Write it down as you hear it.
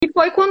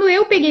foi quando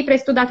eu peguei para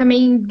estudar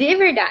também de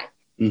verdade.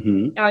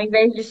 Uhum. Ao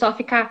invés de só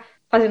ficar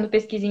fazendo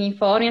pesquisinha em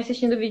fórum e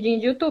assistindo vidinho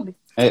de YouTube.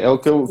 É o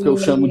que eu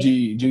chamo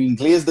de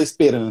inglês da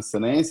esperança,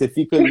 né? Você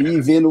fica ali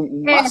vendo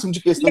o É, máximo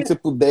de questão que você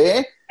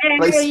puder para e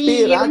eu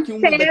esperar que uma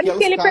espero que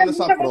daquelas ele caia na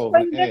sua pergunte alguma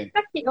prova. coisa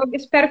aqui. Eu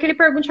espero que ele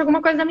pergunte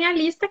alguma coisa da minha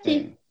lista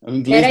aqui. É o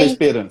inglês Era da isso.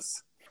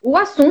 esperança. O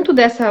assunto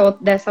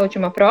dessa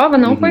última prova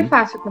não foi Uhum.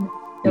 fácil também.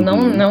 Eu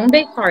Uhum. não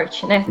dei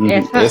sorte, né? Uhum.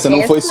 Essa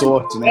não foi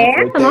sorte, né?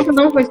 Foi Essa nota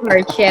não foi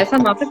técnica. sorte. Essa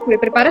nota foi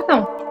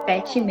preparação.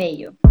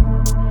 7,5.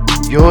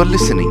 You're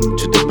listening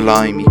to the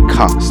Blimey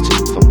Cast.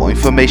 For more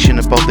information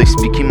about the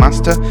Speaking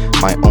Master,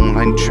 my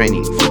online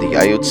training for the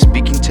IELTS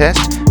speaking test,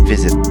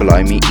 visit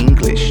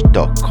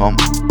blimeyenglish.com.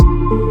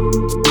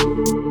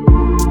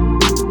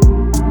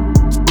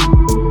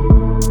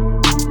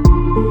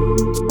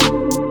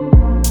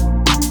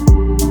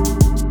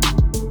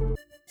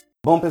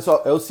 Bom,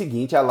 pessoal, é o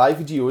seguinte, a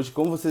live de hoje,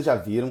 como vocês já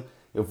viram,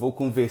 eu vou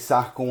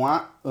conversar com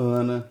a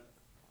Ana.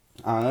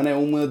 A Ana é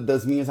uma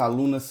das minhas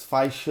alunas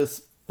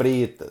faixas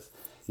pretas.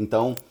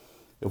 Então,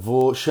 eu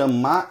vou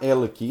chamar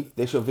ela aqui.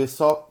 Deixa eu ver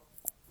só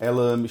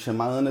ela me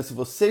chamar. Ana, se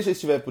você já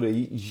estiver por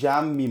aí,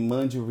 já me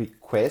mande o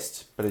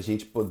request para a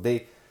gente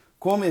poder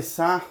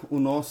começar o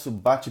nosso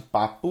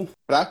bate-papo.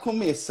 Para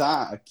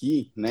começar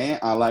aqui, né,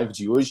 a live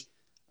de hoje,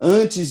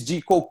 antes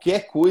de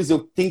qualquer coisa, eu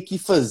tenho que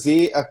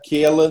fazer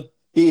aquela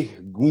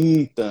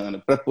pergunta, Ana,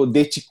 para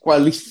poder te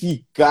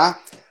qualificar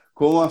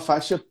com a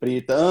faixa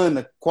preta.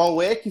 Ana,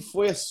 qual é que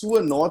foi a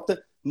sua nota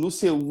no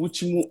seu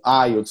último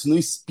IELTS, no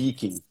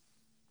speaking?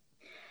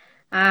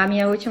 A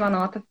minha última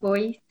nota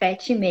foi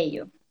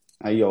 7,5.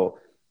 Aí, ó,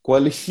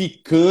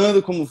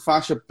 qualificando como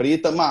faixa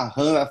preta,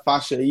 amarrando a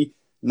faixa aí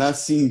na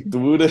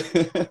cintura.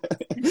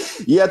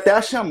 E até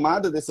a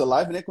chamada dessa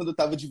live, né, quando eu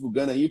estava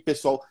divulgando aí, o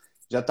pessoal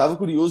já estava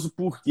curioso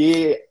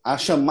porque a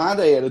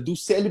chamada era do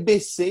CLB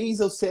 6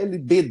 ao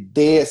CLB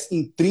 10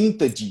 em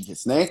 30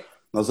 dias, né?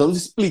 Nós vamos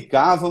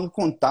explicar, vamos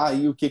contar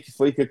aí o que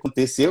foi que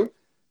aconteceu,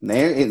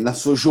 né, na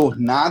sua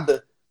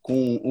jornada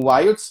com o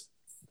IELTS.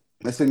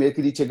 Mas primeiro eu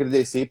queria te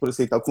agradecer por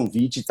aceitar o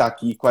convite e estar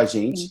aqui com a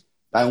gente.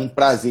 Tá? É um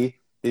prazer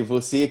ter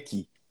você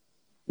aqui.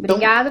 Então,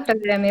 Obrigada,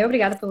 prazer é meu.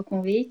 Obrigada pelo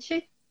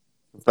convite.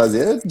 o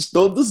prazer é de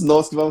todos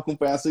nós que vamos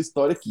acompanhar a sua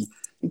história aqui.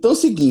 Então é o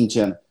seguinte,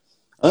 Ana.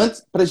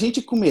 Antes, para a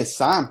gente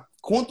começar,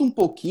 conta um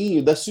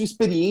pouquinho da sua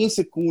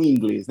experiência com o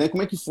inglês, né?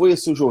 Como é que foi a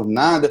sua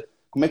jornada?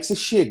 Como é que você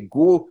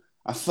chegou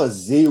a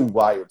fazer o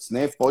IELTS,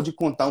 né? Pode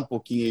contar um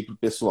pouquinho aí pro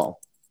pessoal.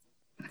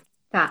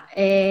 Tá.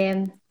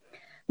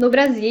 No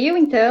Brasil,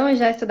 então, eu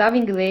já estudava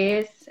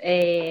inglês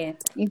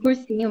em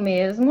cursinho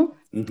mesmo.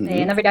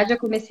 Uhum. Na verdade, eu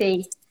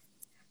comecei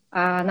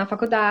na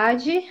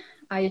faculdade,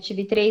 aí eu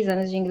tive 3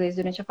 anos de inglês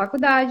durante a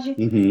faculdade.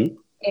 Uhum.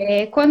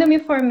 Quando eu me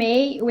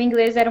formei, o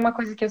inglês era uma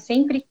coisa que eu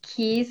sempre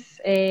quis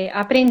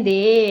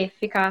aprender,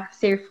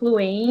 ser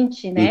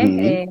fluente, né?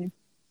 Uhum.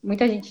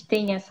 Muita gente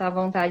tem essa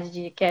vontade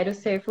de quero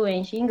ser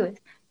fluente em inglês.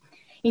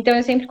 Então,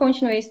 eu sempre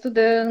continuei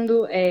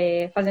estudando,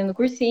 fazendo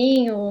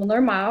cursinho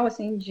normal,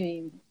 assim,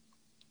 de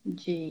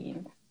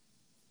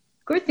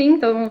cursinho,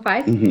 todo mundo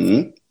faz.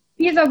 Uhum.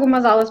 Fiz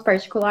algumas aulas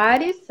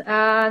particulares,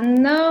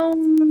 não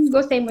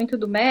gostei muito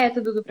do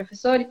método do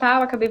professor e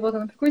tal, acabei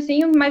voltando pro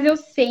cursinho, mas eu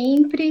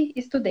sempre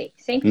estudei,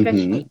 sempre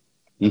pratiquei.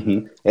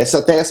 Uhum.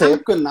 Até essa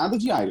época, nada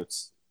de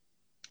IELTS.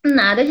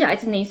 Nada de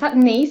artes, nem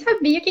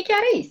sabia o que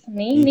era isso,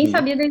 nem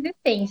sabia da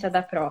existência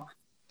da prova.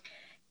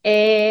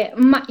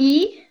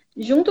 E,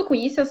 junto com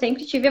isso, eu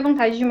sempre tive a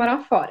vontade de morar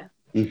fora.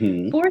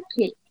 Uhum. Por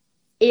quê?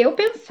 Eu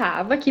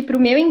pensava que para o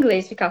meu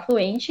inglês ficar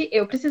fluente,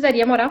 eu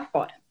precisaria morar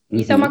fora.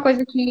 Isso é uma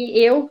coisa que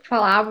eu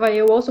falava,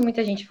 eu ouço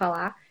muita gente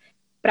falar.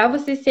 Para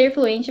você ser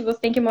fluente, você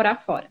tem que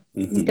morar fora.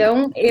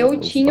 Então, eu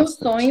tinha o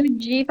sonho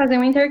de fazer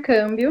um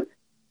intercâmbio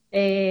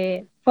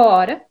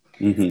fora,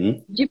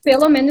 de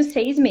pelo menos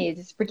 6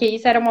 meses. Porque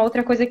isso era uma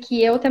outra coisa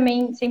que eu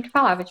também sempre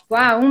falava. Tipo,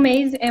 1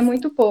 mês é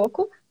muito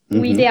pouco.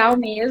 O ideal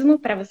mesmo,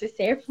 para você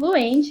ser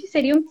fluente,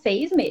 seriam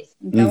 6 meses.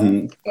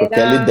 Então, Com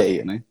aquela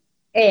ideia, né?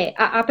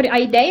 A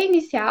ideia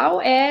inicial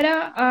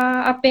era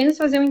apenas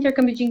fazer um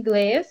intercâmbio de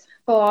inglês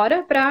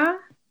fora para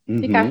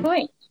ficar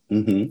fluente.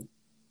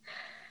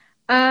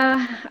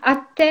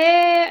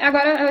 Até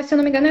agora, se eu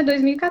não me engano, é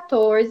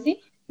 2014.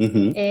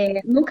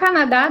 No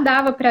Canadá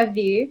dava para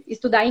vir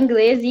estudar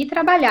inglês e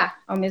trabalhar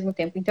ao mesmo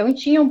tempo. Então,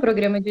 tinha um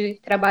programa de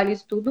trabalho e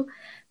estudo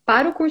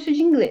para o curso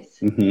de inglês.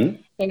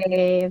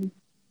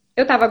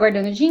 Eu estava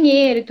guardando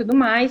dinheiro e tudo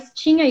mais,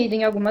 tinha ido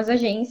em algumas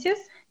agências,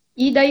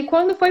 e daí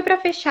quando foi para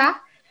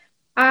fechar,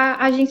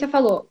 a agência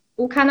falou,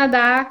 o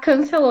Canadá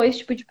cancelou esse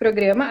tipo de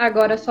programa,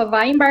 agora só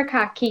vai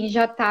embarcar quem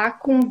já tá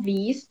com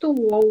visto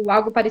ou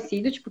algo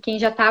parecido, tipo, quem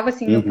já tava,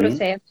 assim, no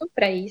processo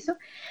para isso,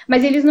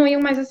 mas eles não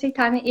iam mais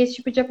aceitar esse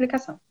tipo de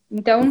aplicação.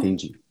 Então,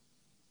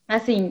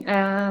 assim,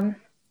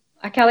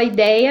 aquela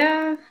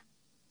ideia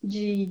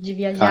de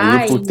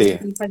viajar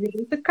e fazer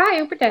isso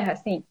caiu por terra,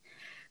 assim.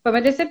 Foi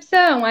uma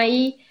decepção,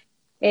 aí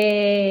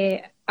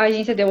a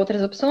agência deu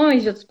outras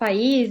opções de outros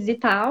países e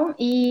tal,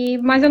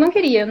 mas eu não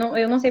queria,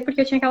 eu não sei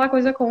porque eu tinha aquela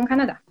coisa com o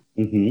Canadá.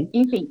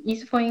 Enfim,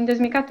 isso foi em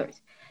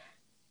 2014.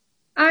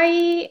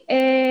 Aí,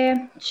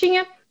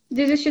 tinha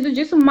desistido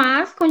disso,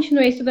 mas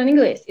continuei estudando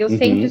inglês. Eu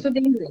sempre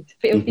estudei inglês.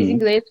 Eu fiz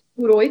inglês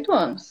por 8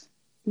 anos,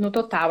 no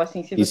total,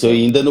 assim. Se Isso você...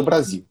 ainda no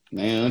Brasil,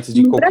 né? Antes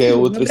de No qualquer Brasil,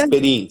 outra no Brasil.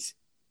 experiência.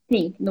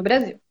 Sim, no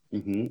Brasil.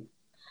 Uhum.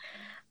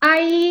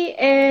 Aí,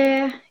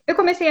 eu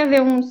comecei a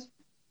ver uns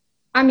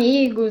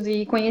amigos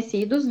e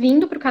conhecidos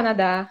vindo para o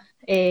Canadá,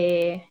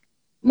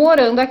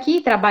 morando aqui,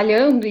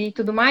 trabalhando e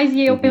tudo mais,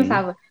 e eu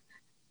pensava,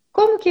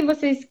 como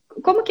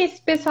que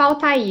esse pessoal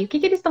tá aí? O que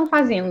eles estão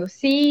fazendo?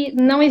 Se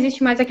não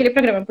existe mais aquele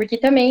programa, porque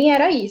também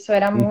era isso,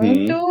 era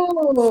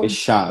muito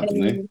Fechado,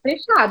 né?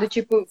 fechado,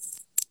 tipo,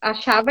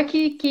 achava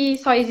que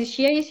só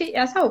existia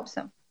essa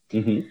opção.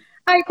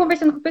 Aí,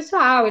 conversando com o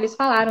pessoal, eles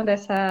falaram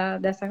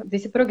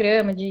desse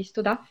programa de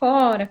estudar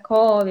fora,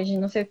 college,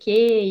 não sei o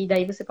quê, e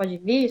daí você pode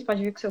vir com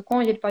o seu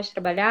cônjuge, ele pode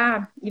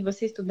trabalhar e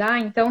você estudar.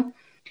 Então,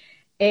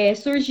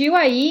 surgiu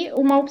aí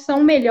uma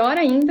opção melhor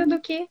ainda do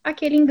que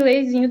aquele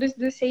inglesinho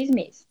dos 6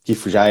 meses. Que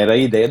já era a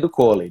ideia do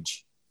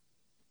college.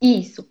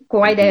 Isso,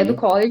 com a ideia do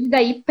college,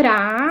 daí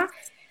para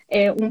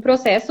um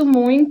processo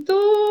muito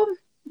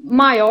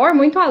maior,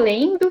 muito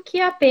além do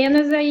que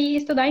apenas aí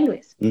estudar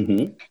inglês.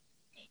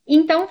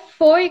 Então,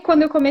 foi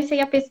quando eu comecei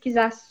a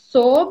pesquisar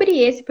sobre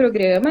esse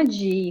programa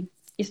de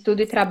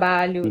estudo e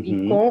trabalho,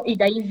 e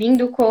daí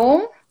vindo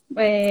com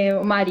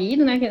o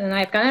marido, né? Que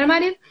na época não era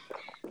marido,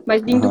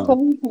 mas vindo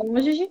com o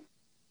cônjuge,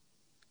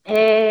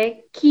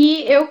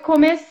 que eu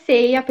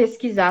comecei a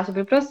pesquisar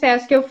sobre o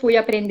processo, que eu fui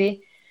aprender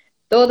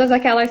todas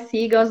aquelas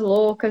siglas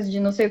loucas de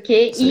não sei o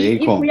quê,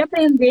 e fui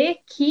aprender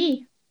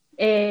que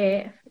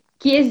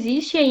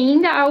existe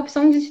ainda a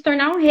opção de se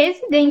tornar um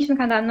residente no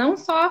Canadá, não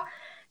só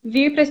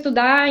vir para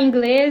estudar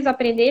inglês,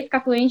 aprender,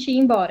 ficar fluente e ir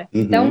embora.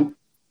 Então,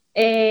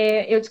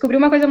 eu descobri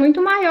uma coisa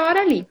muito maior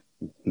ali.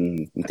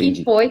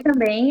 Entendi. E foi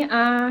também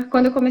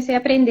quando eu comecei a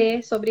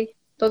aprender sobre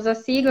todas as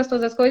siglas,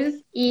 todas as coisas,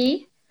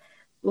 e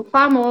o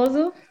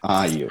famoso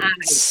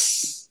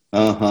IELTS.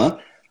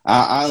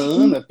 A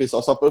Ana,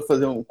 pessoal, só para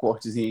fazer um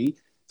cortezinho aí,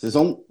 vocês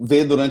vão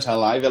ver durante a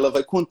live, ela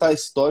vai contar a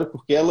história,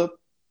 porque ela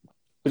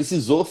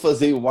precisou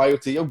fazer o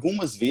IELTS aí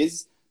algumas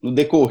vezes no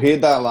decorrer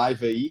da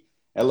live aí,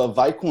 ela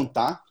vai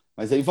contar.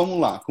 Mas aí vamos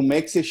lá, como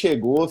é que você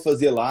chegou a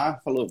fazer lá?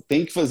 Falou,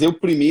 tem que fazer o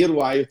primeiro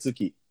IELTS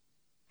aqui.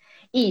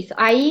 Isso,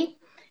 aí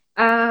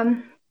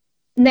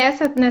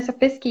nessa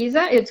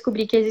pesquisa eu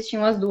descobri que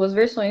existiam as duas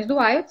versões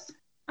do IELTS,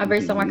 a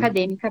versão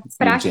acadêmica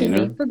para quem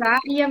vem estudar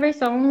e a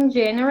versão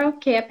general,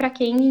 que é para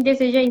quem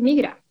deseja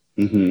imigrar.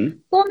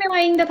 Como eu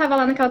ainda estava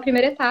lá naquela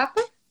primeira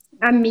etapa,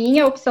 a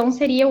minha opção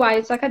seria o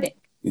IELTS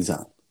acadêmico.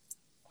 Exato.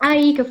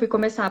 Aí que eu fui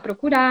começar a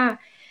procurar.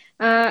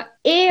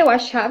 Eu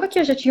achava que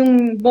eu já tinha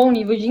um bom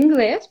nível de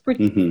inglês,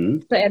 porque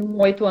eram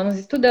 8 anos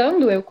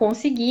estudando, eu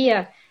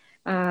conseguia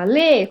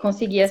ler,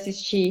 conseguia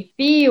assistir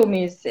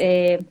filmes,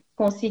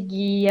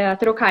 conseguia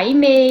trocar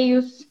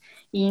e-mails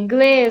em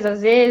inglês,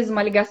 às vezes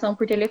uma ligação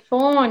por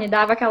telefone,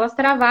 dava aquelas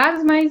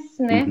travadas, mas,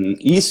 né?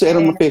 Isso era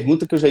uma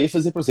pergunta que eu já ia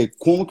fazer para você.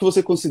 Como que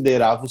você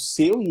considerava o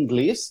seu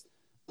inglês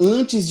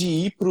antes de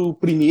ir para o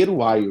primeiro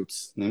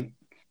IELTS, né?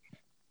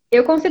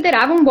 Eu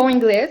considerava um bom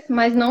inglês,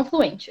 mas não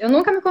fluente. Eu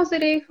nunca me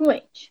considerei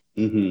fluente.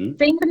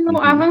 Sempre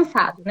no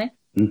avançado, né?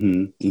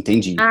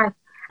 Entendi.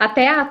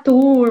 Até a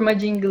turma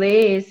de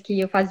inglês que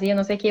eu fazia,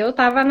 não sei o que, eu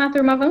tava na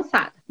turma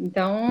avançada.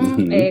 Então,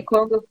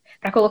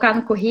 para colocar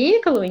no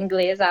currículo,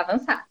 inglês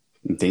avançado.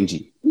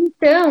 Entendi.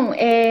 Então,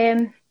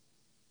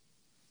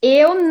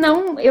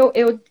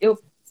 eu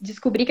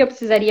descobri que eu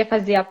precisaria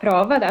fazer a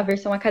prova, a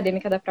versão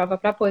acadêmica da prova,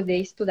 para poder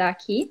estudar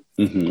aqui.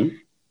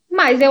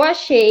 Mas eu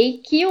achei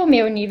que o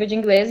meu nível de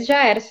inglês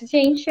já era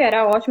suficiente,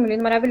 era ótimo,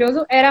 lindo,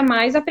 maravilhoso. Era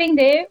mais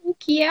aprender o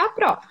que é a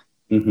prova.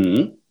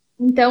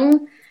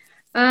 Então,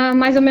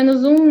 mais ou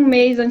menos um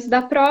mês antes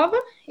da prova,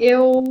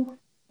 eu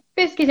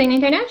pesquisei na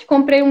internet,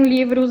 comprei um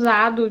livro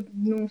usado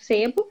num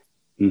sebo,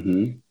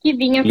 que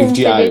vinha com um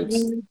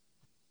CDzinho.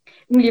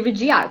 Um livro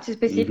de IELTS,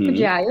 específico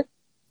de IELTS.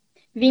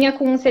 Vinha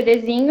com um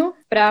CDzinho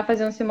para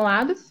fazer uns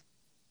simulados.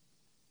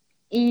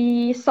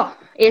 E só.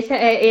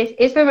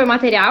 Esse foi o meu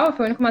material,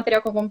 foi o único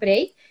material que eu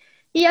comprei.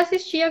 E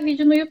assistia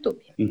vídeo no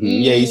YouTube.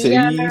 E aí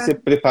você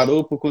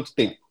preparou por quanto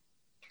tempo?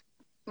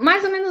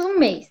 Mais ou menos um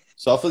mês.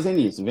 Só fazendo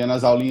isso, vendo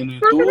as aulinhas no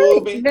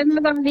YouTube? Vendo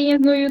as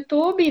aulinhas no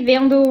YouTube,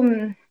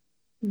 vendo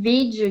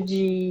vídeo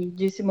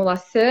de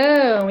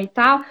simulação e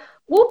tal.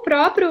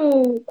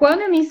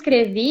 Quando eu me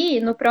inscrevi,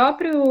 no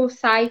próprio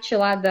site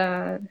lá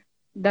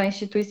da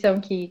instituição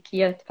que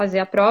ia fazer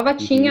a prova,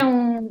 tinha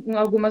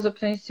algumas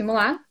opções de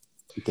simular.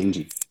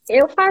 Entendi.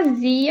 Eu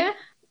fazia,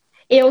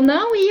 eu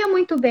não ia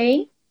muito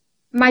bem,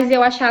 mas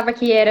eu achava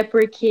que era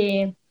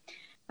porque...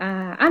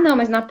 não,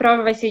 mas na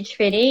prova vai ser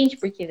diferente,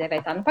 porque vai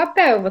estar no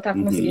papel, eu vou estar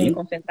conseguindo me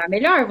concentrar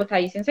melhor, vou estar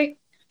aí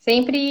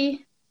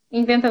sempre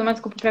inventando uma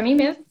desculpa pra mim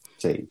mesmo.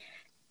 Sei.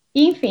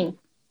 Enfim,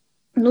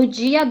 no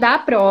dia da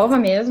prova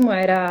mesmo,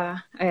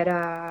 era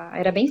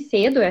bem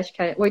cedo, acho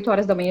que 8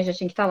 horas da manhã já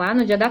tinha que estar lá.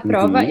 No dia da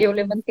prova, eu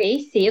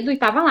levantei cedo e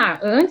estava lá.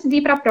 Antes de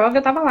ir pra prova,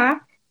 eu estava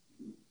lá,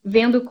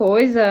 vendo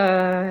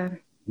coisa,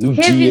 no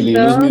revisando. Dia, ali,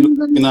 nos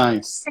minutos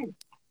finais.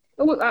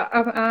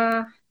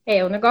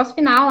 O negócio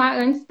final lá,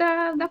 antes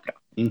da prova.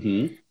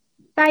 Uhum.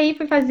 Saí,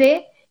 fui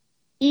fazer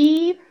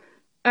e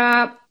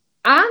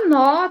a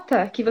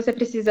nota que você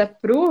precisa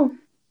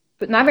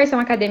na versão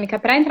acadêmica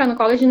para entrar no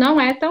college não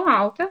é tão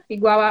alta,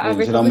 igual a versão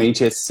do...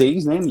 Geralmente é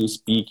 6, né? No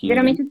speaking ali.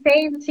 Geralmente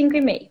 6,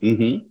 5,5.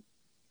 Uhum.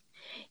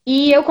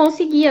 E eu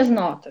consegui as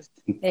notas.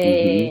 Uhum.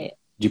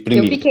 De Eu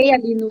primeira. fiquei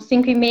ali no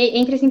 5,5,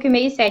 entre 5,5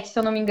 e 7, se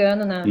eu não me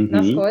engano,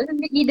 nas Uhum. coisas,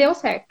 e deu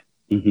certo.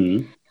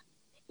 Uhum.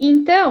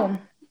 Então,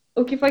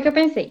 o que foi que eu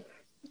pensei?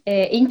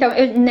 Então,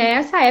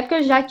 nessa época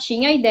eu já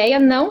tinha a ideia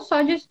não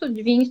só de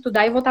vir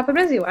estudar e voltar para o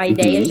Brasil. A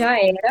ideia Uhum. já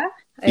era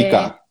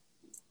Ficar.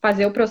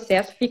 fazer o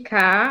processo,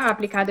 ficar,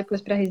 aplicar depois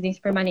para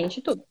residência permanente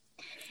e tudo.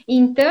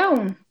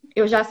 Então,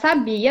 eu já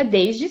sabia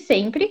desde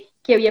sempre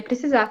que eu ia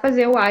precisar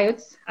fazer o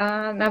IELTS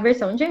na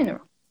versão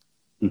General.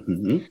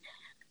 Uhum.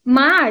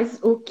 Mas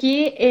o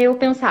que eu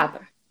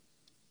pensava?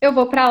 Eu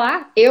vou para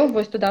lá, eu vou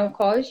estudar no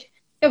college,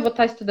 eu vou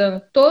estar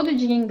estudando todo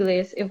dia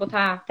inglês, eu vou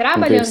estar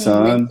trabalhando em inglês,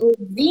 Conversando.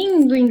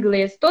 ouvindo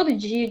inglês todo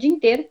dia, o dia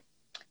inteiro.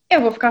 Eu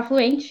vou ficar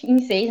fluente em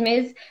 6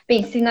 meses.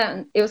 Pense,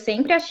 eu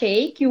sempre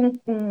achei que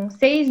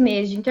 6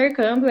 meses de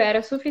intercâmbio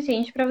era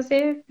suficiente para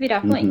você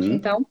virar fluente. Uhum.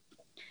 Então,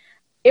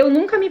 eu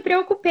nunca me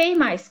preocupei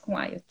mais com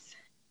IELTS.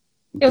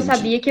 Eu Entendi.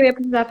 sabia que eu ia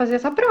precisar fazer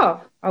essa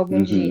prova algum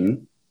dia.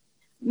 Uhum.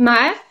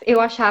 Mas eu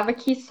achava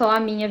que só a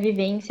minha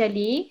vivência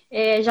ali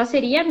já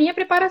seria a minha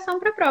preparação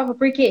para a prova.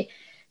 Porque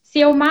se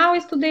eu mal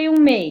estudei um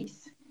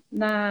mês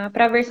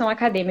para a versão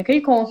acadêmica e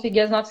consegui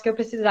as notas que eu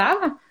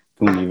precisava,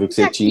 O nível que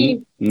você tinha.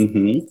 daqui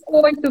Uhum.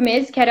 8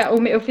 meses,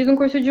 eu fiz um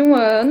curso de 1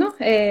 ano,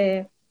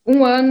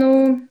 1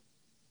 ano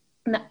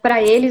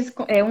para eles,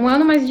 1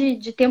 ano, mas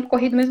de tempo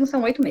corrido mesmo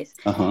são 8 meses.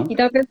 Uhum.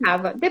 Então eu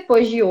pensava,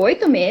 depois de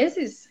 8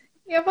 meses,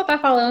 eu vou estar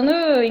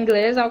falando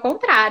inglês ao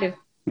contrário,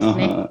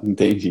 né?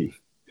 Entendi.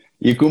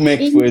 E como é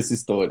que E, foi essa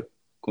história?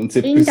 Quando você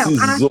então,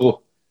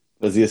 precisou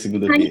fazer a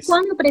segunda aí vez?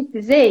 quando eu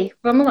precisei,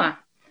 vamos lá.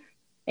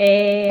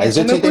 Aí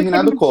já O meu tinha curso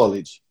terminado o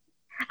college.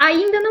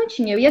 ainda não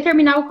tinha. Eu ia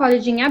terminar o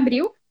college em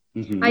abril.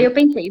 Aí eu Uhum.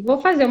 pensei, vou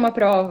fazer uma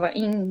prova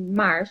em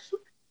março,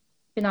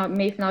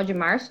 meio final de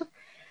março.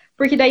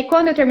 Porque daí,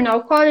 quando eu terminar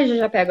o college, eu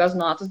já pego as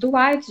notas do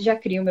IELTS, já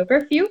crio o meu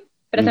perfil,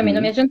 para também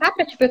não me Uhum. adiantar,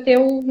 para tipo, eu ter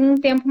um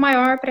tempo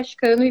maior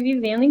praticando e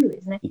vivendo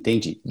inglês, né?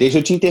 Entendi. Deixa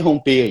eu te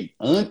interromper aí.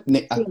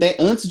 Sim. Até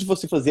antes de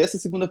você fazer essa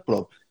segunda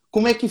prova,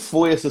 como é que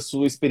foi essa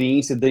sua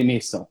experiência da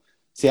imersão?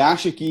 Você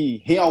acha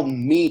que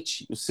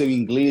realmente o seu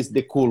inglês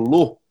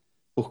decolou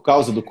por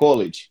causa do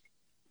college?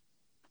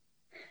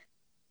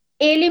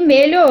 Ele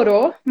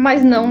melhorou,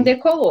 mas não Uhum.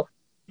 decolou.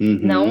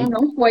 Não, Uhum.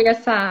 não foi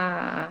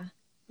essa.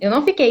 Eu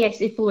não fiquei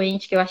esse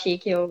fluente que eu achei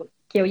que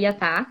eu ia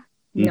estar.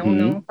 Não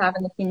Uhum. estava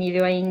nesse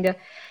nível ainda.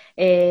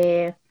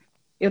 É,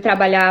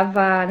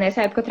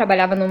 nessa época eu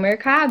trabalhava no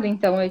mercado,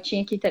 então eu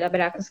tinha que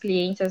trabalhar com os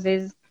clientes, às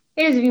vezes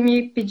eles vinham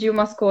me pedir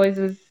umas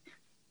coisas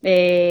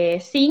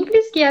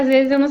simples que às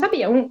vezes eu não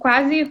sabia.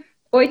 Quase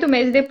 8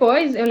 meses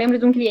depois, eu lembro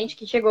de um cliente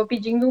que chegou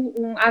pedindo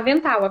um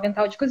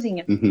avental de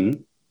cozinha, Uhum.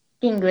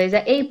 que em inglês é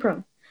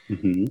apron.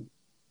 Uhum.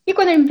 E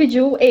quando ele me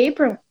pediu o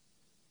apron,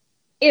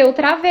 eu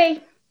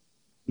travei.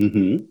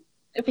 Uhum.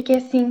 Eu fiquei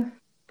assim,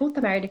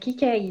 puta merda, o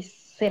que é isso?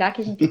 Será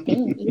que a gente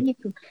tem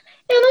isso?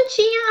 Eu não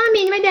tinha a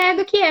mínima ideia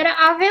do que era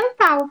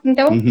avental.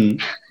 Então, Uhum.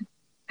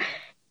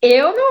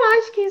 eu não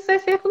acho que isso é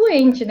ser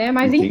fluente, né?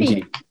 Mas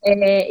enfim.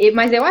 Entendi.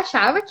 Mas eu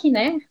achava que,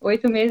 né,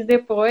 8 meses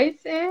depois,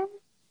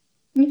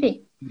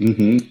 enfim.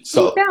 Uhum.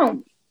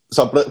 Então,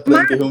 Só para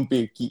mas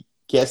interromper,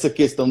 que essa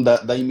questão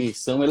da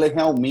imersão ela é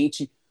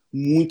realmente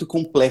muito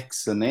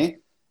complexa, né?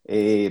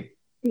 É,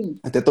 sim,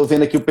 até estou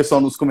vendo aqui o pessoal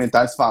nos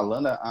comentários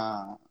falando,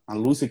 a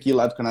Lúcia aqui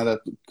lá do Canadá,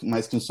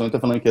 mais que um sonho, está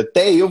falando que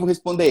até eu vou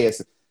responder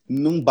essa.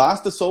 Não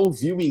basta só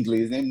ouvir o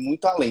inglês, né?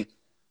 Muito além.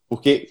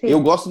 Porque eu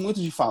sim. gosto muito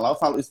de falar, eu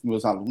falo isso com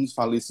meus alunos,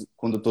 falo isso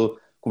quando eu estou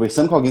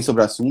conversando com alguém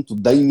sobre o assunto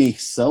da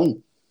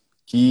imersão,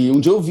 que um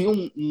dia eu vi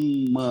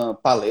uma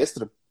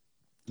palestra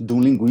de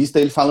um linguista,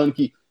 ele falando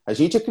que a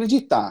gente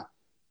acreditar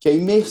que a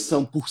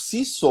imersão por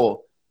si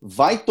só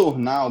vai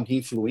tornar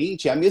alguém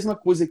fluente é a mesma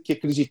coisa que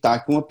acreditar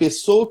que uma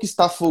pessoa que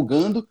está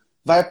afogando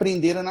vai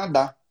aprender a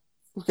nadar.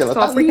 Porque ela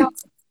está Só porque ela ali.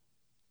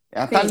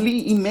 Ela está tem.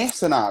 ali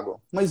imersa na água.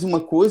 Mas uma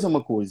coisa é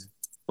uma coisa.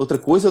 Outra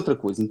coisa é outra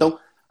coisa. Então,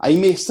 a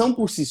imersão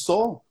por si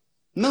só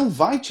não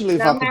vai te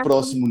levar Não para é o a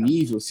próximo solução.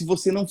 nível se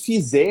você não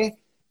fizer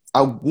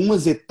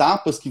algumas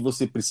etapas que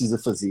você precisa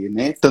fazer,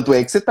 né? Tanto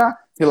é que você está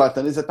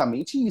relatando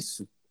exatamente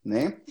isso,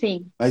 né?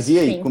 Sim, Mas e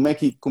aí, sim.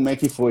 como é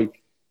que foi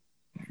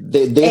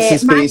dessa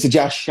Mas, experiência de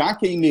achar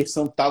que a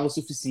imersão estava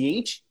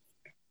suficiente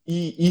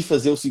e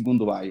fazer o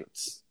segundo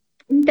IELTS?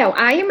 então,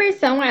 a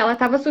imersão, ela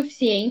estava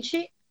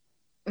suficiente,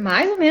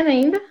 mais ou menos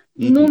ainda,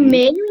 no Uhum.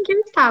 meio em que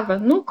eu estava,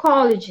 no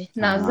college,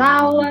 nas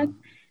aulas, Ah,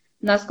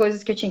 nas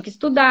coisas que eu tinha que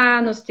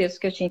estudar, nos textos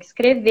que eu tinha que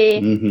escrever,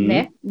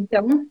 né? uhum,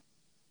 Então,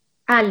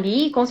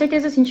 ali, com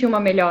certeza, eu senti uma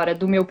melhora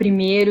do meu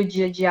primeiro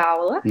dia de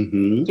aula, que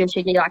uhum, eu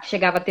cheguei lá, que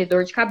chegava a ter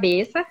dor de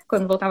cabeça,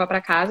 quando voltava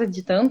para casa,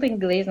 de tanto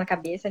inglês na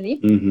cabeça ali.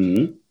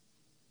 uhum.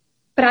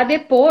 Para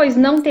depois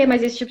não ter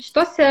mais esse tipo de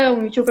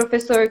situação. Tinha o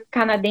professor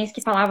canadense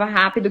que falava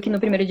rápido, que no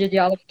primeiro dia de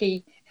aula eu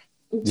fiquei,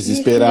 o que esse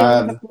indiano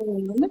tá Desesperado.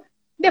 falando?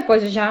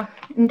 Depois eu já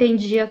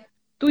entendia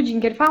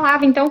tudinho que ele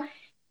falava. Então,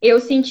 eu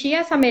sentia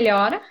essa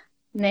melhora,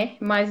 né?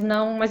 Mas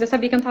eu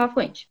sabia que eu não estava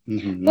fluente.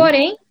 Uhum.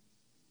 Porém,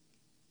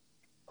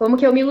 como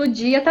que eu me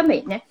iludia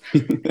também, né?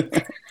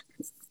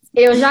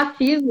 Eu já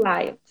fiz o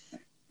IELTS.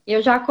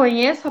 Eu já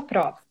conheço a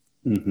prova.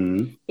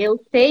 Uhum. Eu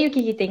sei o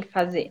que tem que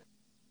fazer.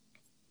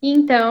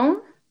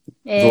 Então,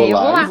 Vou eu vou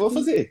lá e lá. vou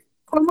fazer.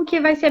 Como que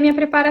vai ser a minha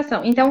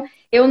preparação? Então,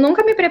 eu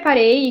nunca me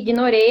preparei,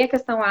 ignorei a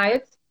questão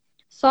IELTS.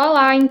 Só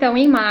lá, então,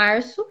 em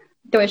março.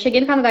 Então, eu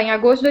cheguei no Canadá em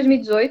agosto de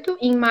 2018.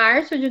 Em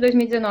março de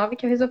 2019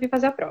 que eu resolvi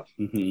fazer a prova.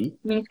 Uhum.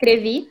 Me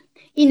inscrevi.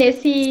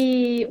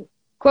 E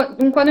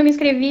quando eu me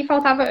inscrevi,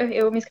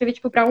 eu me inscrevi,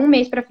 tipo, para um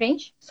mês pra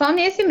frente. Só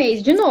nesse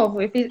mês, de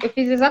novo. Eu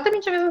fiz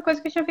exatamente a mesma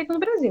coisa que eu tinha feito no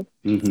Brasil.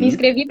 Uhum. Me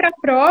inscrevi pra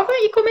prova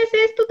e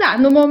comecei a estudar.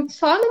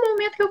 Só no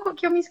momento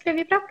que eu me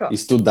inscrevi pra prova.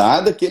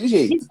 Estudar daquele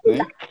jeito,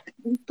 né?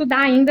 Estudar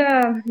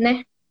ainda,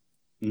 né?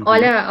 Uhum.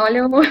 Olha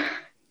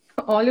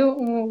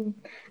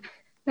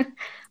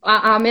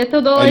a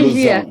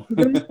metodologia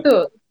do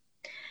estudo.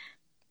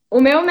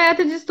 O meu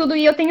método de estudo,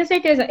 e eu tenho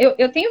certeza,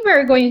 eu tenho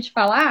vergonha de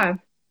falar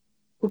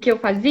o que eu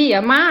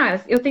fazia,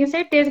 mas eu tenho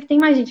certeza que tem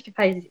mais gente que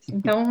faz isso.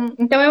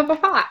 Então eu vou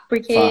falar,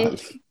 porque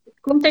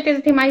com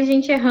certeza tem mais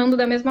gente errando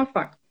da mesma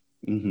forma.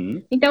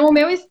 Uhum. Então, o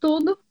meu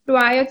estudo pro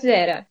IELTS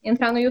era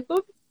entrar no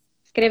YouTube,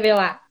 escrever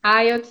lá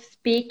IELTS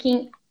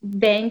Speaking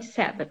Band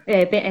 7,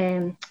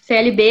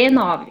 CLB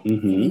 9.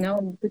 Uhum.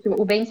 Não,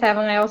 o Band 7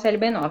 é o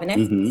CLB 9, né?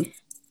 Uhum.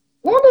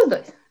 Um dos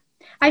dois.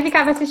 Aí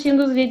ficava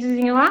assistindo os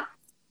videozinhos lá.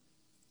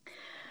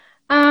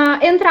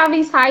 Entrava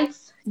em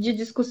sites de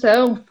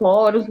discussão,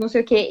 fóruns, não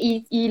sei o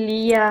quê, e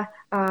lia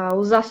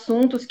os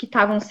assuntos que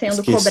estavam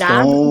sendo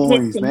cobrados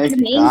recentemente.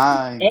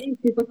 Né,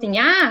 Tipo assim,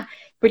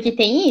 porque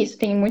tem isso,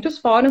 tem muitos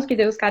fóruns que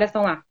os caras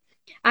estão lá.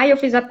 Aí eu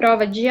fiz a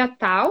prova dia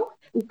tal,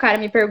 o cara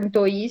me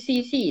perguntou isso,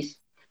 isso e isso.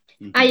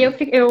 Uhum. Aí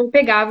eu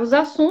pegava os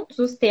assuntos,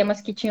 os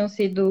temas que tinham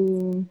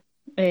sido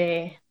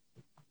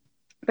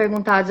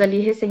perguntados ali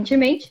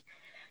recentemente,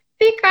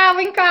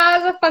 ficava em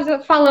casa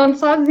falando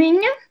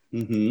sozinha,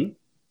 Uhum.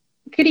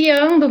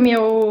 criando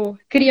meu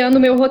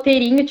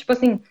roteirinho, tipo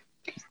assim,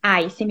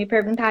 e se me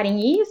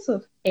perguntarem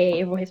isso,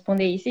 eu vou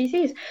responder isso, isso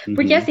e isso. Uhum.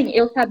 Porque assim,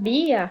 eu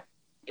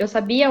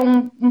sabia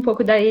um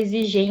pouco da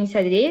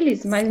exigência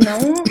deles, mas não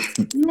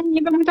num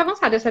nível muito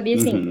avançado. Eu sabia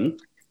assim, Uhum.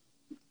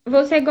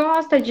 você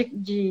gosta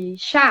de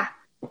chá?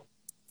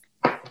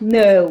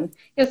 Não.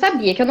 Eu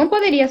sabia que eu não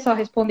poderia só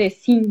responder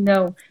sim,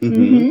 não.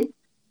 Uhum.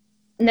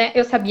 Né?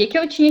 Eu sabia que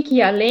eu tinha que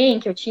ir além,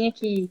 que eu tinha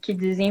que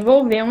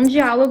desenvolver um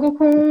diálogo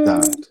com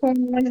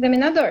o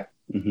examinador.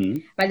 Uhum.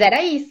 Mas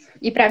era isso.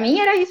 E pra mim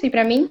era isso. E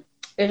pra mim,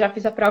 eu já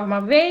fiz a prova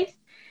uma vez,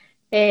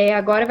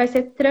 agora vai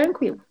ser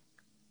tranquilo.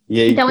 E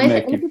aí, então,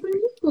 esse foi o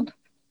meu estudo.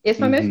 Esse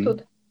foi o meu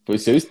estudo. Foi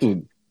seu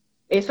estudo.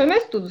 Esse foi meu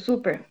estudo,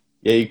 super.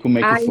 E aí, como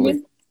é que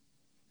foi?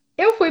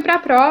 Eu fui pra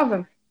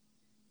prova.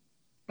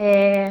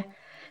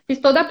 Fiz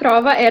toda a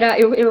prova.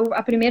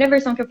 A primeira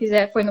versão que eu fiz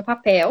foi no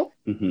papel.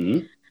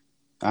 Uhum.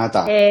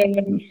 Tá.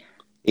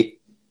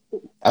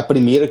 A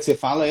primeira que você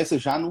fala é essa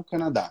já no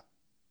Canadá?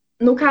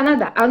 No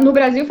Canadá. No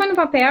Brasil foi no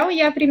papel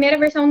e a primeira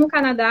versão no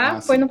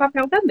Canadá foi no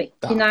papel também.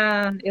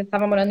 Tá. Eu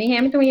estava morando em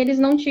Hamilton e eles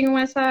não tinham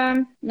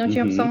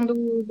tinha opção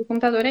do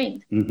computador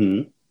ainda.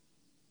 Uhum.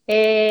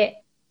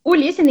 O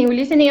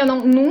listening eu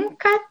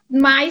nunca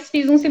mais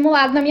fiz um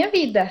simulado na minha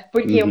vida.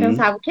 Porque eu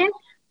pensava, o quê?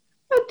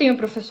 Eu tenho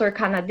professor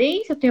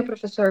canadense, eu tenho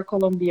professor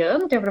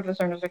colombiano, eu tenho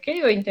professor não sei o quê,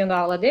 eu entendo a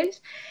aula deles.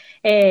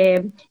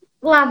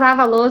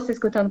 Lavava a louça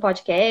escutando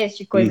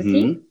podcast, coisa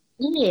assim.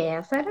 E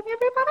essa era a minha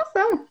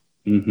preparação.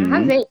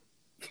 Arrasei.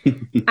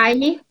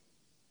 Aí,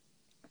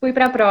 fui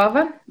pra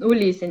prova, o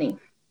listening.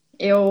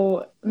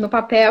 No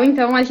papel,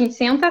 então, a gente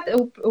senta,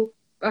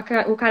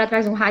 o cara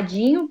traz um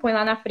radinho, põe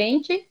lá na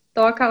frente,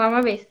 toca lá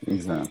uma vez.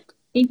 Exato.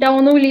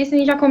 Então, no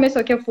listening já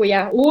começou que eu fui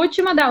a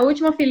última da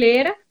última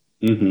fileira,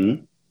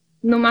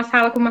 numa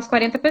sala com umas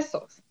 40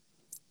 pessoas.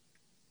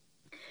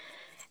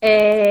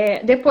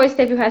 Depois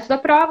teve o resto da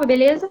prova,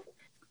 beleza?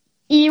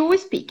 E o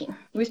speaking.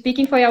 O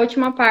speaking foi a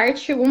última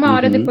parte, 1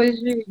 hora depois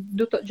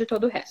de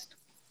todo o resto.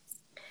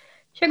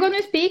 Chegou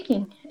no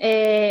speaking,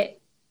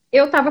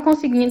 eu tava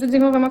conseguindo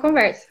desenvolver uma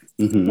conversa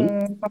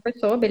com uma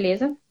pessoa,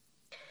 beleza?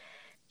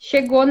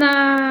 Chegou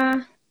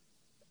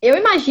Eu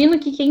imagino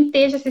que quem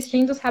esteja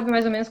assistindo sabe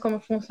mais ou menos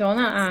como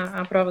funciona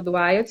a prova do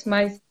IELTS,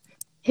 mas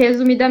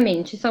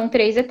resumidamente, são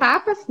 3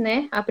 etapas,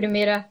 né? A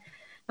primeira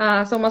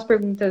são umas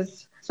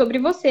perguntas sobre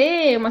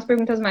você, umas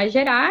perguntas mais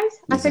gerais.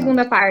 Exato. A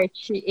segunda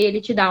parte, ele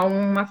te dá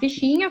uma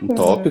fichinha com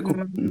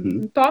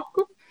um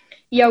tópico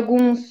e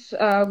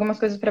algumas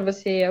coisas para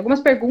você, algumas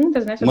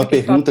perguntas, né? Sobre uma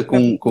pergunta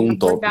com um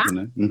tópico,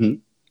 né?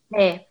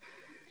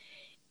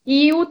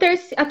 E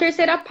a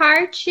terceira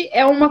parte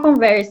é uma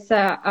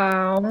conversa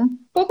um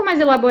pouco mais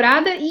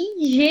elaborada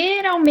e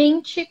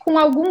geralmente com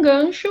algum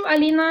gancho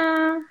ali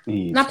na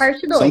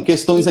parte 2. São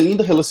questões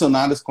ainda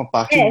relacionadas com a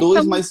parte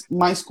 2, mas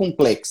mais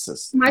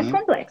complexas. Mais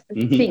complexas,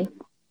 sim.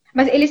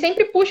 Mas ele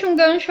sempre puxa um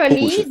gancho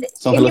ali.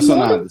 São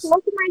relacionadas. Muda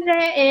um pouco,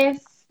 mas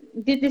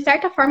de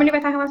certa forma ele vai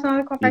estar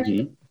relacionado com a parte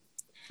 2.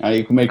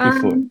 Aí como é que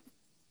foi?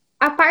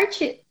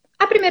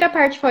 A primeira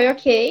parte foi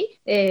ok.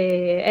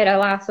 Era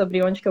lá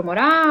sobre onde que eu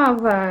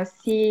morava,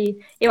 se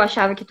eu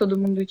achava que todo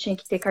mundo tinha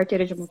que ter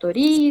carteira de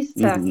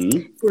motorista,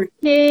 Uhum. por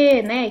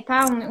quê, né, e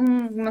tal.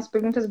 Umas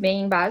perguntas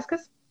bem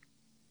básicas.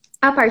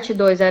 A parte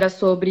 2 era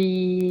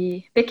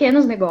sobre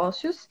pequenos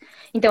negócios.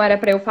 Então, era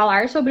para eu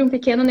falar sobre um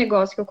pequeno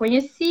negócio que eu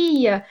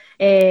conhecia,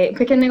 um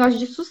pequeno negócio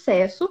de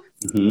sucesso,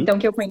 Uhum. então,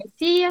 que eu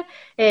conhecia,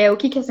 o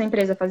que essa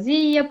empresa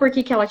fazia, por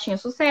que ela tinha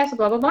sucesso,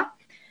 blá, blá, blá.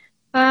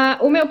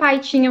 O meu pai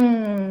tinha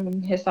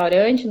um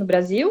restaurante no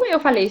Brasil, eu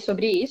falei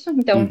sobre isso.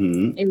 Então,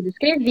 Uhum. eu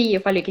descrevi, eu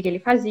falei o que ele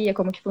fazia,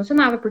 como que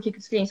funcionava, por que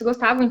os clientes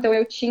gostavam. Então,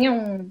 eu tinha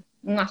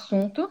um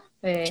assunto.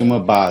 Tinha uma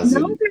base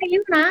Não ali.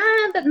 caiu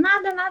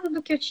nada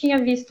do que eu tinha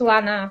visto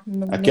lá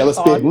no Aquelas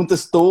story.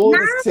 perguntas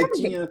todas que você Nada a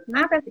ver, tinha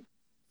nada a ver.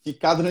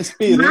 ficado na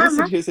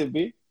esperança de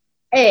receber.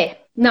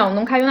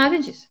 Não caiu nada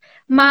disso.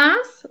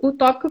 Mas o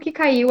tópico que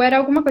caiu era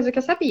alguma coisa que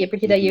eu sabia,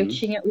 porque daí eu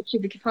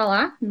tive que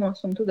falar no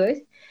assunto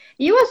 2.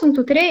 E o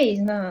assunto 3,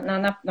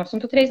 no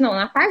assunto 3 não,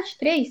 na parte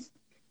 3,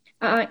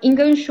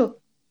 enganchou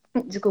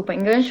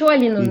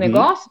ali nos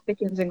negócios,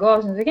 pequenos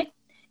negócios, não sei o quê.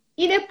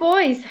 E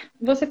depois,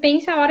 você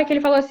pensa a hora que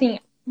ele falou assim,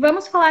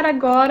 vamos falar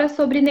agora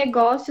sobre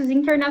negócios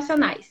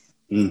internacionais.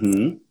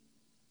 Uhum.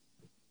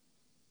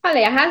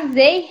 Falei,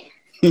 arrasei.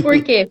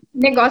 Por quê?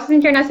 Negócios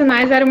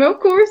internacionais era o meu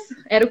curso.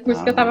 Era o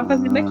curso que eu estava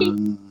fazendo aqui.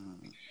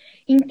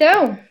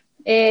 Então,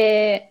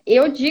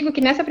 eu digo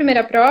que nessa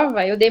primeira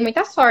prova eu dei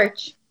muita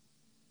sorte.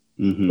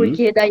 Uhum.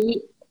 Porque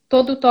daí,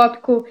 todo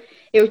tópico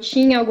eu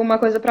tinha alguma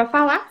coisa para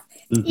falar.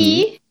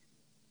 E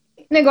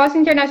negócios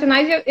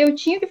internacionais eu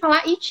tinha que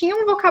falar. E tinha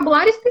um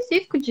vocabulário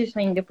específico disso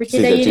ainda. Porque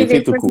Você daí já tinha ele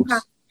veio feito o perguntar.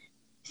 curso?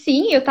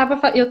 Sim, eu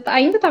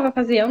ainda estava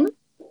fazendo.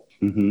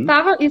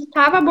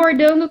 Estava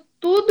abordando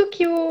tudo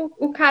que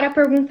o cara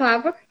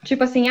perguntava.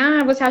 Tipo assim,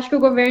 você acha que o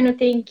governo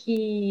tem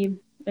que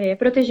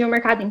proteger o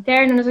mercado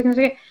interno, não sei o que, não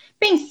sei o que.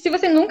 Pense, se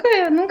você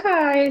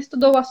nunca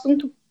estudou o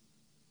assunto,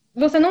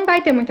 você não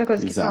vai ter muita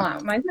coisa que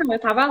falar. Mas não, eu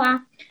tava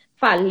lá.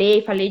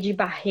 Falei de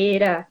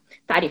barreira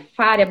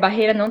tarifária,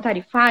 barreira não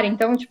tarifária.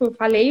 Então, tipo,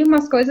 falei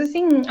umas coisas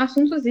assim,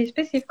 assuntos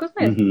específicos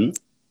mesmo.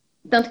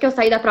 Tanto que eu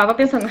saí da prova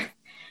pensando,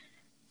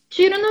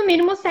 tiro no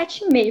mínimo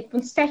 7,5. Com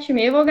 7,5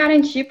 eu vou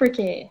garantir,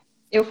 porque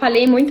eu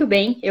falei muito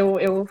bem,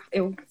 eu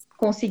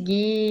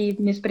consegui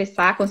me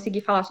expressar, consegui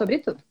falar sobre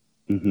tudo.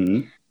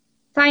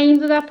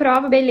 Saindo da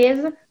prova,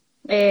 beleza.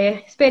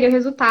 Esperei o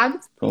resultado.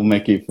 Como é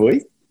que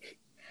foi?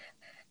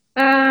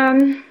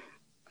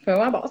 Foi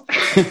uma bosta.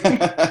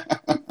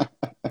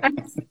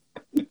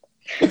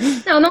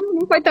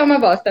 Não foi tão uma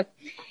bosta.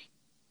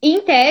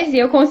 Em tese,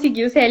 eu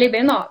consegui o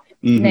CLB 9,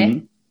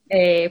 né?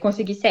 Eu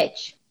consegui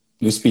 7.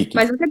 No speaking.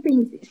 Mas você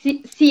pensa,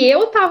 se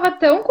eu tava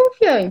tão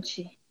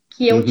confiante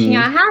que eu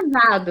tinha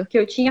arrasado, que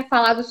eu tinha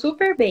falado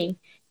super bem,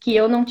 que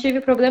eu não tive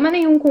problema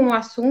nenhum com o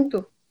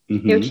assunto,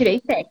 eu tirei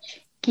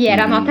 7. Que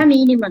era a nota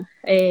mínima.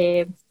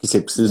 Que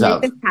você precisava.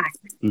 Necessária.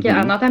 Que é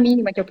a nota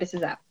mínima que eu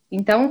precisava.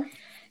 Então,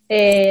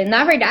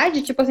 na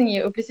verdade, tipo assim,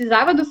 eu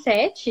precisava do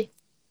 7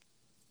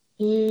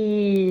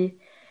 e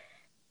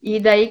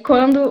daí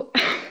quando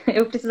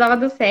eu precisava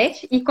do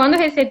 7 e quando eu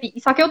recebi,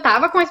 só que eu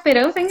tava com a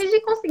esperança ainda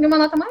de conseguir uma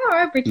nota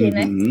maior, porque,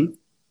 né?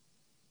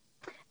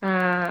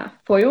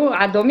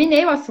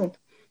 Dominei o assunto.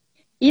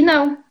 E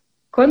não,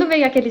 quando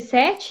veio aquele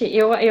 7,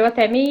 eu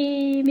até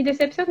me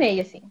decepcionei,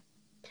 assim.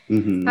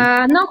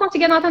 Não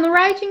consegui a nota no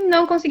writing,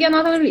 não consegui a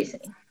nota no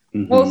listening.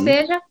 Ou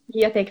seja,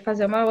 ia ter que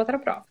fazer uma outra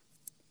prova.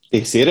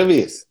 Terceira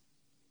vez.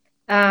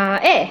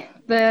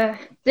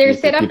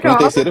 Terceira prova.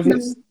 Terceira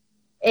vez.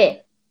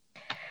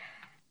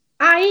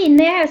 Aí,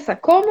 nessa,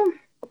 como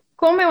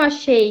eu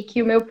achei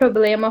que o meu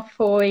problema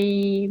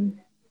foi...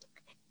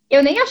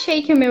 Eu nem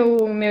achei que o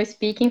meu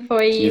speaking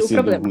foi o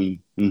problema. Ruim.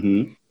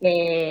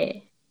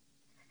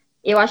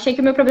 Eu achei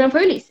que o meu problema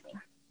foi o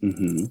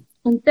listening.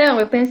 Então,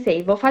 eu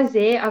pensei, vou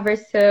fazer a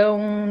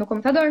versão no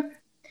computador.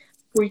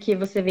 Porque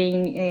você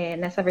vem...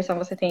 nessa versão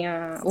você tem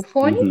o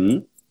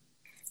fone.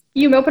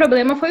 E o meu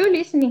problema foi o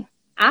listening.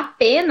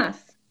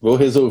 Apenas. Vou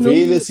resolver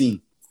ele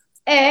assim.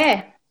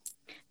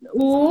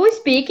 O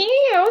speaking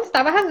eu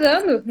estava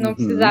arrasando. Não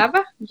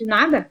precisava de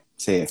nada.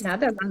 Certo.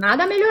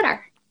 Nada a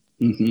melhorar.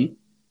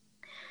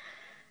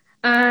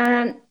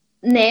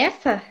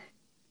 Nessa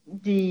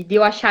de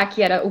eu achar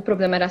que o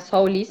problema era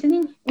só o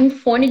listening, um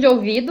fone de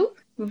ouvido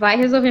vai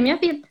resolver minha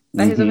vida.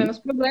 Vai resolver meus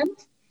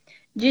problemas.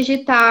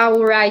 Digitar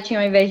o writing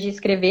ao invés de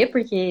escrever,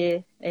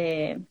 porque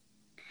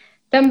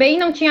também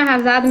não tinha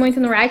arrasado muito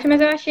no writing,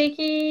 mas eu achei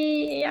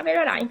que ia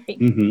melhorar,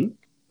 enfim.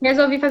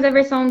 Resolvi fazer a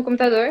versão no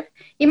computador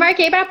e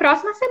marquei para a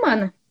próxima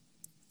semana.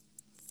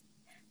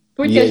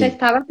 Porque eu já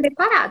estava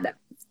preparada.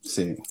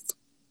 Certo.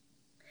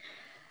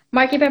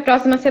 Marquei para a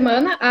próxima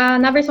semana.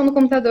 Na versão do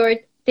computador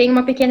tem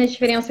uma pequena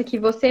diferença que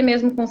você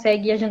mesmo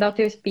consegue agendar o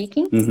teu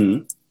speaking.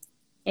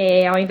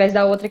 Ao invés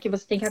da outra que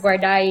você tem que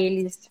aguardar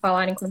eles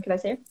falarem como que vai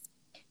ser.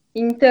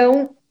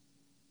 Então,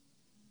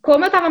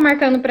 como eu estava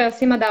marcando para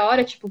cima da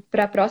hora, tipo,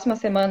 para a próxima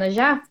semana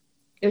já,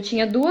 eu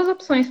tinha 2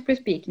 opções para o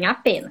speaking,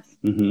 apenas.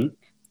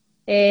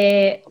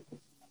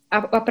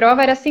 A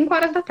prova era 5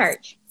 horas da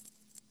tarde.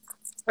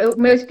 O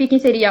meu speaking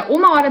seria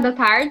 1h da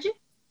tarde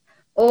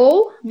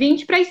ou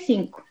 20 para as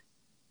 5.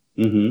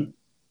 Uhum.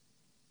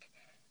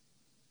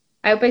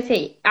 Aí eu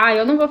pensei,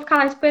 eu não vou ficar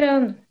lá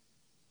esperando.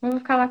 Não vou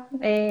ficar lá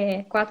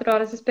 4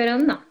 horas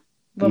esperando, não.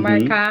 Vou Uhum.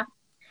 marcar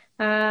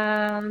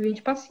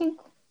 20 para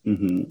 5.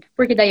 Uhum.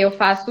 Porque daí eu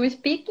faço o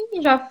speaking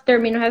e já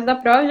termino o resto da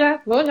prova,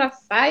 já vou, já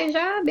saio,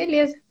 já,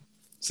 beleza.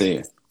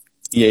 Certo.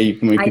 E aí,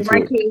 como é que Aí foi?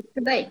 marquei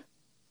isso daí.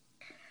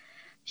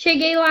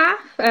 Cheguei lá,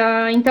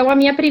 então a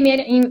minha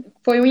primeira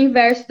foi o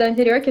inverso da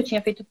anterior, que eu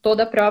tinha feito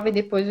toda a prova e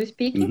depois o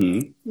speaking.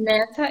 Uhum.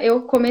 Nessa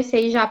eu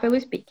comecei já pelo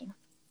speaking.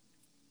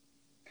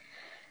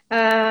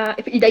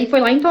 E daí foi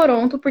lá em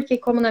Toronto, porque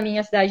como na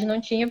minha cidade não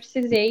tinha, eu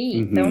precisei ir.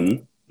 Então,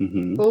 Uhum.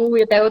 Uhum.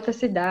 fui até outra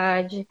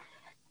cidade.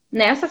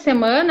 Nessa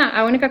semana,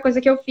 a única coisa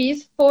que eu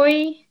fiz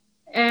foi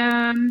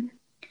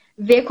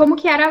ver como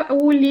que era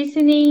o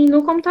listening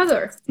no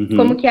computador.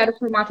 Como Uhum. que era o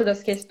formato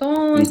das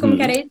questões, como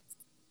que era isso.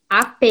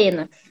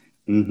 Apenas.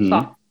 Uhum.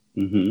 Só.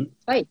 Uhum.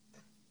 Só isso.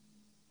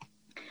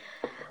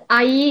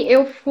 Aí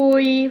eu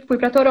fui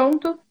para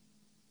Toronto,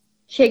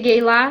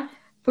 cheguei lá,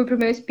 fui pro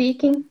meu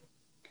speaking.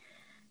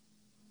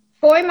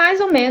 Foi mais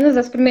ou menos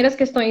as primeiras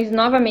questões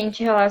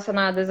novamente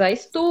relacionadas a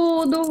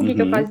estudo, o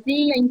que eu Uhum.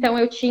 fazia. Então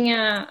eu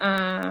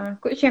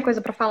tinha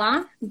coisa para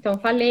falar, então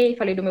falei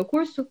do meu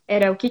curso,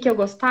 era o que eu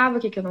gostava, o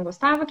que eu não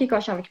gostava, o que eu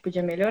achava que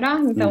podia melhorar,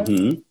 então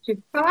Uhum.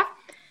 tive que falar.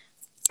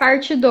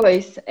 Parte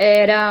 2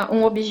 era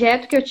um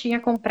objeto que eu tinha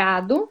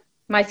comprado,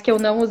 mas que eu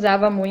não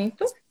usava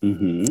muito.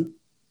 Uhum.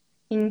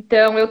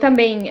 Então eu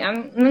também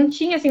não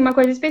tinha assim uma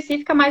coisa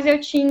específica, mas eu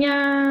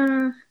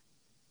tinha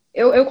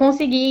eu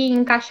consegui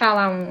encaixar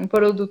lá um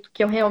produto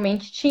que eu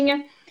realmente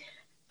tinha.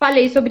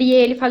 Falei sobre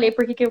ele, falei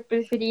por que eu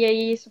preferia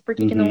isso, por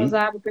que não Uhum.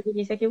 usava, por que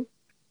isso e aquilo.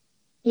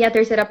 E a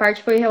terceira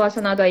parte foi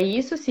relacionada a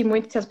isso, se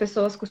as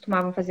pessoas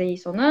costumavam fazer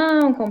isso ou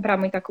não, comprar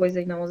muita coisa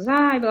e não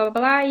usar, e blá blá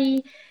blá,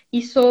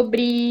 e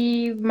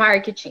sobre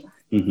marketing.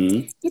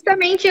 Uhum. E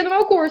também tinha no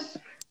meu curso,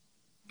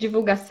 De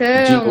divulgação,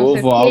 não sei o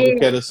novo, algo que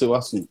quê, era o seu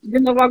assunto. de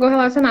novo algo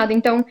relacionado.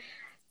 Então,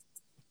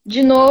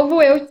 de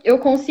novo, eu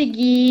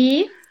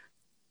consegui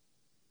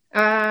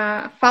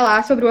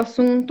falar sobre o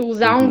assunto,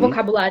 usar um Uhum.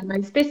 vocabulário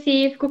mais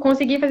específico,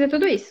 consegui fazer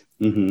tudo isso.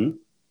 Uhum.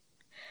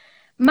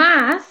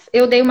 Mas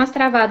eu dei umas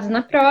travadas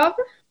na prova.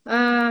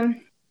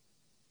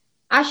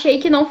 Achei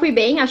que não fui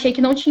bem, achei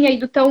que não tinha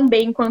ido tão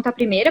bem quanto a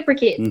primeira,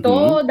 porque Uhum.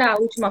 toda a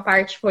última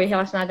parte foi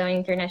relacionada ao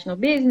international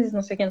business,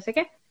 não sei o que, não sei o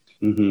que.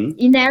 Uhum.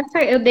 E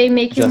nessa eu dei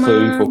meio que Já foi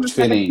um uma pouco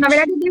travada. Na diferente.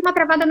 verdade, eu dei uma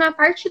travada na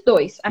parte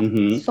 2,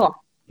 Uhum. só.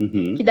 Que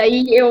Uhum.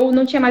 daí eu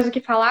não tinha mais o que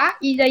falar,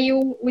 e daí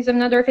o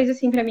examinador fez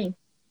assim pra mim.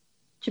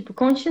 Tipo,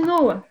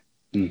 continua.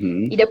 E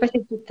Uhum. daí eu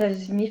pensei, puta,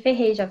 me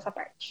ferrei já nessa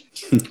parte.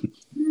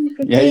 Me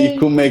E aí, ferrei,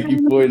 como é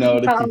que não foi na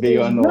consegui hora que falar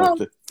veio a de novo.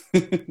 nota?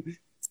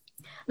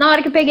 Na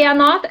hora que eu peguei a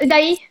nota, e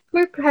daí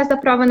fui pro resto da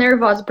prova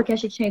nervosa, porque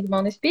achei que tinha ido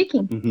mal no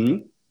speaking,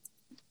 Uhum.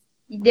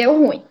 e deu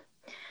ruim.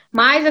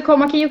 Mas é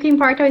como aqui o que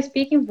importa é o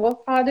speaking,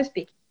 vou falar do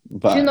speaking. De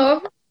Vai.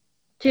 novo,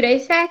 tirei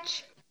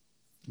 7.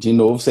 De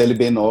novo,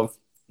 CLB 9.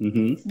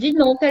 Uhum. De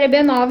novo, terei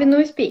B9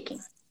 no speaking.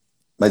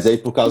 Mas aí,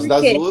 por causa Por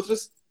das quê?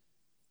 outras.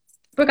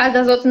 Por causa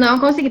das outras não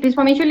consegui,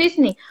 principalmente o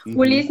listening. O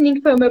Uhum. listening,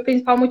 que foi o meu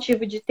principal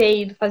motivo de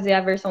ter ido fazer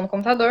a versão no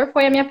computador,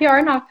 foi a minha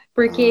pior nota.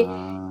 Porque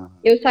Ah.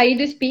 eu saí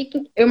do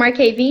speaking, eu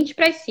marquei 20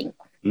 para as 5.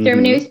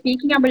 Terminei o Uhum.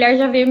 speaking, a mulher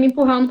já veio me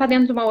empurrando para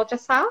dentro de uma outra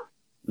sala.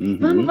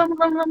 Vamos, Uhum. vamos,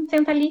 vamos, vamos,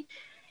 senta ali.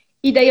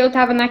 E daí eu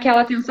tava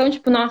naquela tensão,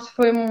 tipo, nossa,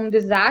 foi um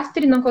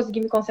desastre, não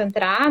consegui me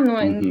concentrar, não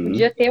Uhum.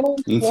 podia ter o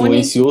fone,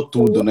 Influenciou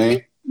tudo,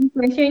 né?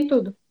 influenciei em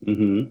tudo.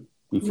 Uhum.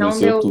 Não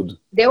Influenciou deu, tudo.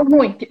 deu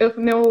ruim.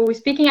 Meu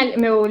speaking,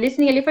 meu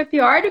listening ali foi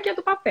pior do que a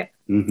do papel.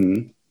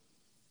 Uhum.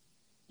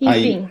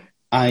 Aí, Enfim.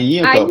 aí,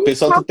 Aí, o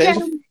pessoal tá qual que até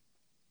era?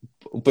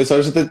 o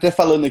pessoal já tá até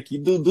falando aqui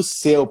do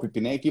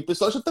CELPIP, né? Que o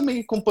pessoal já também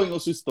acompanhou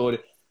sua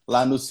história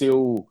lá no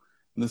seu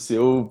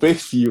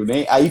perfil,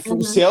 né? Aí o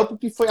Uhum.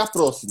 CELPIP foi a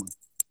próxima.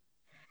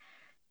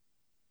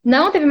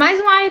 Não, teve mais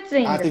um IELTS Ah,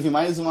 ainda. teve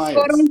mais um IELTS.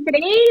 Foram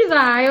 3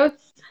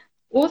 IELTS,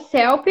 o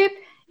CELPIP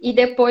e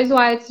depois o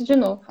IELTS de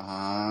novo.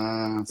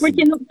 Ah,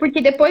 Porque, sim.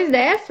 porque depois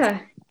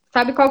dessa,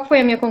 sabe qual que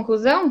foi a minha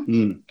conclusão?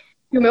 Hum.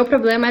 Que o meu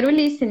problema era o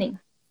listening.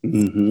 O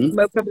Uhum.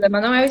 meu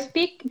problema não é o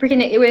speak, porque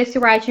esse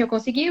writing eu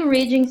consegui, o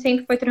reading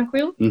sempre foi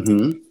tranquilo.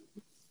 Uhum.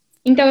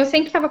 Então eu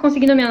sempre estava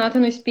conseguindo minha nota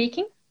no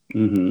speaking,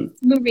 Uhum.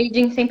 no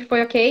reading sempre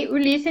foi ok, o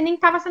listening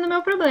estava sendo o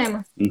meu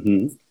problema.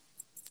 Uhum.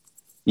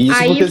 E isso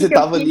Aí porque o que você que eu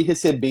estava ali fiz?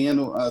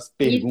 recebendo as Isso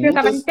que eu estava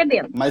perguntas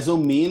recebendo. mais ou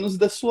menos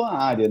da sua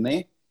área,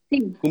 né?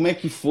 Sim. Como é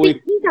que Sim,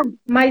 foi? então,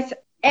 mas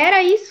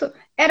era isso,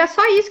 era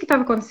só isso que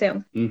estava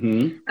acontecendo.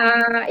 Uhum.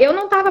 Eu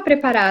não estava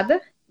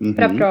preparada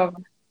para a Uhum.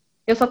 prova.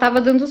 Eu só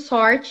estava dando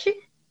sorte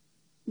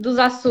dos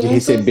De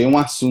receber assuntos um e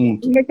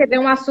assunto. receber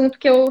um assunto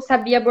que eu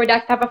sabia abordar,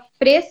 que estava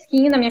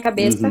fresquinho na minha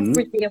cabeça, Uhum.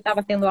 porque eu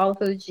estava tendo aula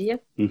todo dia.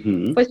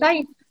 Uhum. Foi só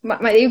isso.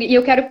 Mas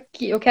eu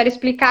quero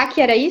explicar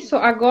que era isso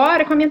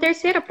agora com a minha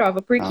terceira prova.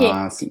 Porque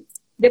Ah, sim.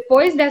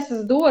 depois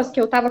dessas duas,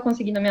 que eu tava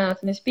conseguindo a minha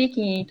nota no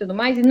speaking e tudo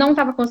mais, e não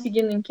tava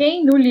conseguindo em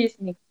quem? No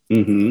listening.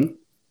 Uhum.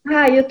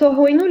 Eu tô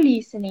ruim no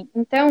listening.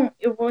 Então,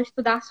 eu vou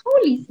estudar só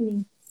o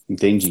listening.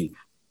 Entendi.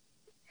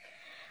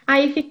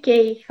 Aí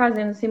fiquei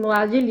fazendo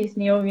simulado de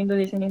listening, ouvindo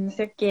listening, não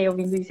sei o quê,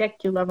 ouvindo isso e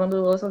aquilo, lavando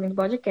louça, ouvindo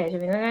podcast,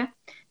 né?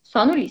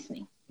 Só no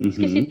listening.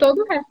 Esqueci Uhum.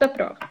 todo o resto da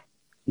prova.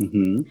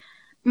 Uhum.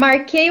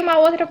 Marquei uma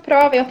outra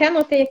prova, eu até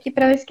anotei aqui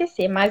pra não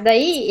esquecer, mas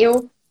daí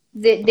eu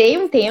dei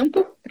um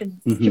tempo,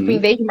 tipo, em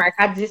vez de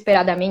marcar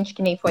desesperadamente,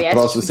 que nem foi essa,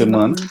 Próxima tipo, de uma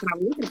semana. semana pra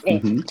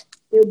outra, Uhum.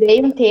 eu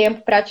dei um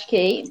tempo,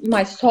 pratiquei,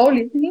 mas só o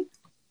listening.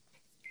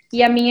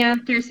 E a minha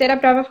terceira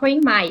prova foi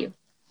em maio.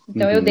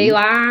 Então eu dei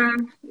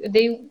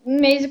um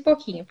mês e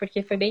pouquinho,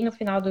 porque foi bem no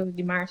final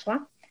de março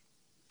lá.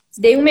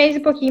 Dei um mês e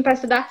pouquinho para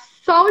estudar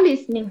só o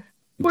listening.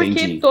 Porque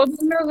Entendi. todas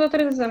as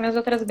minhas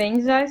outras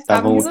bands já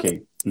estavam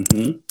ok.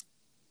 Uhum.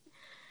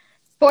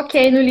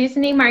 Foquei no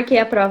listening, marquei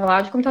a prova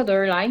lá de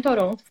computador, lá em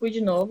Toronto, fui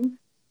de novo.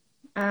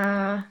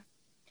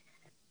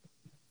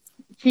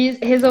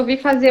 Resolvi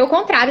fazer o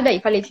contrário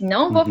daí. Falei assim,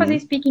 não vou fazer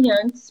speaking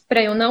antes,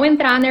 para eu não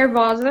entrar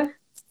nervosa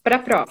para a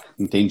prova.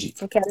 Entendi.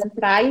 Eu quero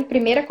entrar e a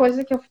primeira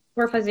coisa que eu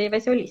for fazer vai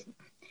ser o listening.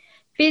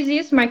 Fiz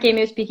isso, marquei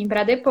meu speaking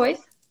para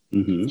depois.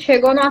 Uhum.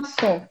 Chegou no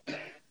assunto.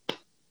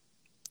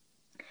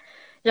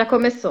 Já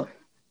começou.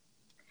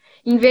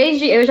 Em vez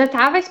de... Eu já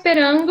estava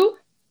esperando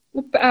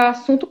o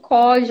assunto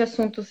college,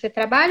 assunto você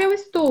trabalha ou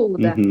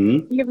estuda. Uhum.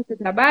 O que você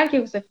trabalha, o que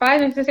você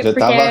faz. Não sei se... Já Porque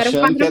tava era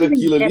um achando que era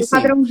aquilo ali Era o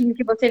padrãozinho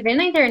que você vê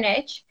na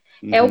internet.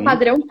 É o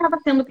padrão que estava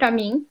sendo para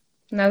mim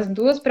nas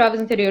duas provas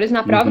anteriores.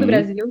 Na prova do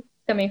Brasil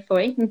também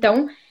foi.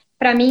 Então,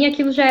 para mim,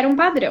 aquilo já era um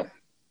padrão.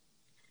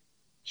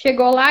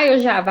 Chegou lá, eu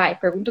já... Vai,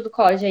 pergunta do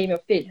college aí, meu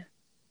filho.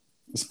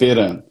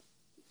 Esperando.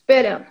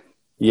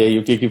 E aí,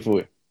 o que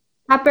foi?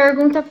 A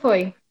pergunta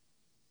foi...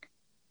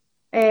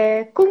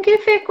 com que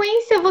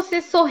frequência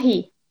você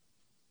sorri?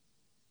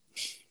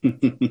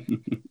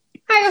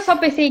 Aí eu só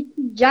pensei,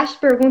 já te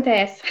pergunta é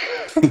essa?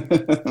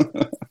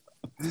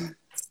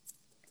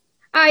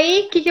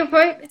 Aí, o que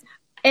foi?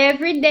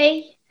 Every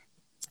day.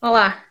 Olha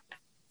lá.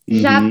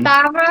 Já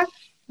tava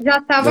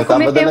dando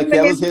cometendo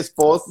aquelas erro.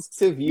 respostas que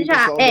você viu o Já,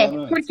 pessoal dando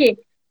antes. porque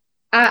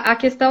a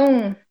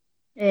questão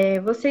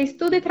você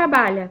estuda e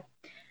trabalha.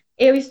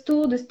 Eu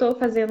estudo, estou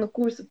fazendo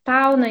curso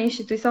tal na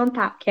instituição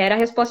tal, que era a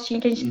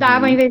respostinha que a gente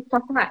dava em vez de só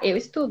falar, eu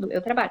estudo,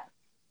 eu trabalho.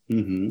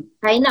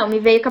 Aí não, me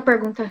veio com a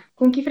pergunta,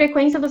 com que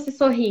frequência você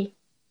sorri?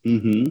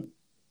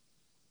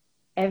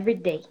 Every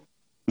day.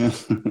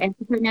 Essa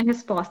foi a minha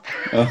resposta.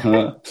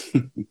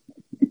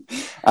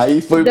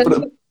 Aí foi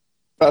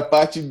pra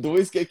parte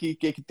 2, o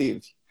que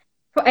teve?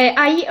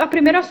 Aí, o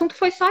primeiro assunto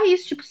foi só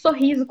isso, tipo,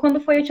 sorriso. Quando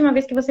foi a última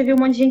vez que você viu um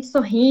monte de gente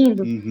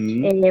sorrindo?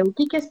 O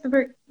que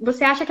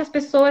você acha que as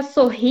pessoas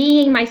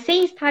sorriem, mas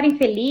sem estarem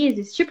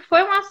felizes? Tipo,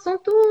 foi um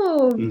assunto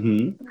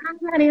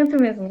lazarento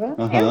mesmo. Eu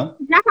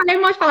já falei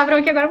um monte de palavrão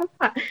aqui, agora eu vou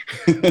falar.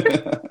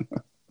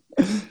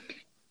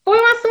 Foi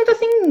um assunto,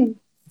 assim...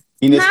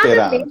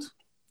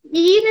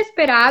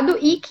 Inesperado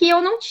e que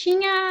eu não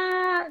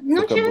tinha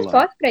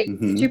resposta pra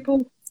isso.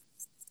 Tipo...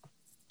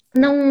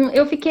 Não,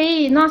 eu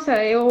fiquei,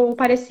 nossa, eu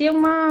parecia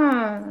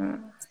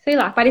sei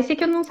lá, parecia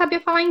que eu não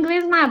sabia falar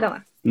inglês nada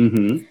lá.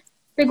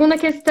 Segunda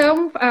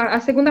questão, a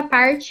segunda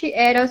parte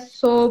era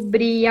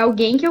sobre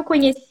alguém que eu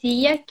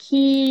conhecia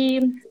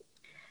que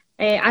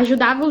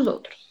ajudava os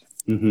outros.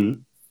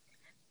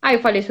 Aí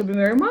eu falei sobre o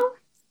meu irmão,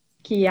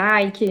 que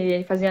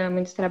ele fazia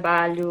muitos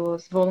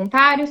trabalhos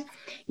voluntários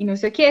e não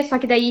sei o quê, só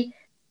que daí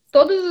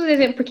todos os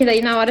exemplos, porque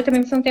daí na hora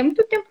também você não tem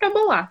muito tempo pra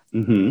bolar.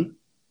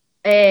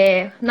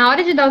 Na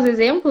hora de dar os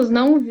exemplos,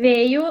 não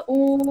veio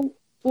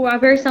a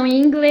versão em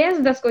inglês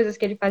das coisas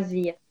que ele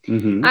fazia.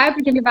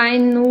 Porque ele vai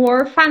no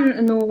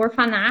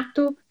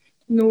orfanato,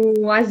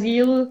 no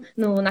asilo,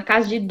 na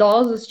casa de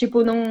idosos,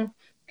 tipo, não...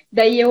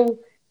 Daí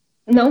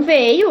não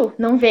veio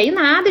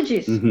nada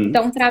disso.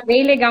 Então,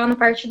 travei legal na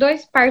parte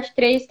 2. Parte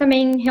 3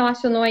 também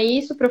relacionou a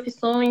isso,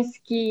 profissões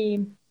que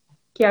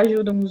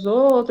ajudam os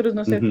outros,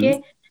 não sei o quê.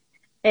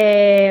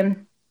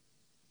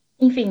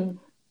 Enfim...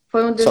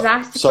 Foi um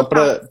desastre. Só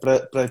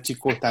para te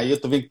cortar aí, eu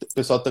tô vendo que o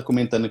pessoal tá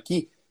comentando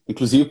aqui,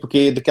 inclusive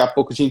porque daqui a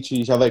pouco a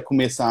gente já vai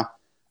começar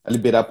a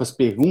liberar para as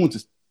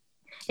perguntas.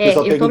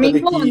 Eu tô me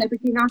enrolando, né?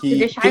 Porque nossa, se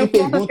deixar quem eu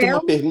pergunta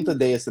uma pergunta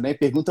dessa, né?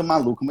 Pergunta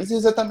maluca, mas é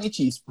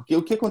exatamente isso, porque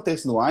o que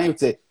acontece no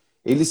IELTS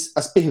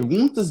as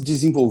perguntas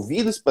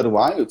desenvolvidas para o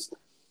IELTS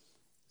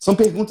são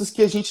perguntas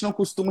que a gente não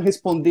costuma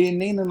responder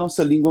nem na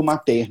nossa língua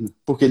materna,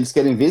 porque eles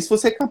querem ver se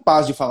você é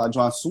capaz de falar de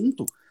um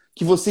assunto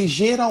que você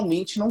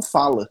geralmente não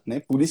fala, né?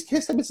 Por isso que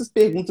recebe essas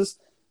perguntas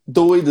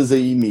doidas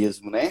aí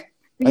mesmo, né?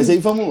 Mas aí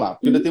vamos lá,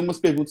 porque eu ainda tenho umas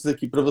perguntas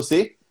aqui para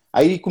você.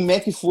 Aí como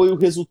é que foi o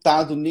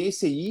resultado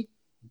nesse aí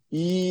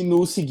e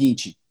no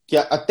seguinte? Que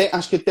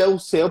acho que até o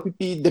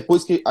CELPIP,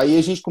 depois que aí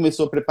a gente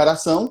começou a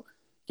preparação,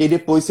 que aí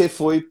depois você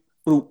foi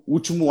pro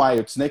último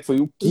IELTS, né? Que foi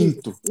o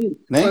quinto,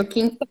 né? Foi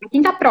a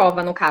quinta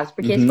prova, no caso,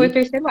 porque esse foi o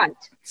terceiro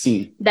IELTS.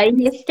 Sim. Daí,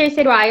 nesse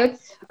terceiro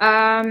IELTS,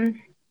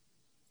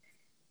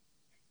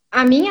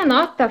 a minha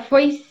nota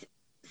foi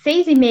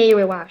 6,5,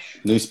 eu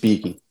acho. No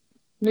speaking.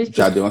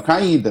 Já deu uma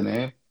caída,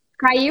 né?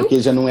 Caiu. Porque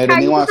já não era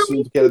nenhum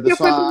assunto que era da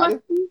sua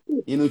área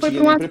e não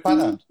tinha nem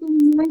preparado.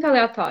 Muito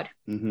aleatório.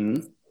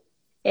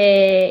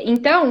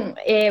 Então,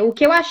 o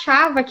que eu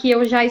achava que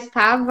eu já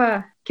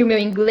estava, que o meu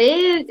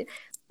inglês,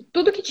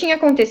 tudo que tinha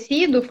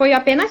acontecido foi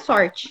apenas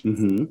sorte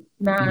Uhum.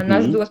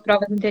 nas Uhum. duas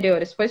provas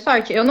anteriores. Foi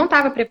sorte. Eu não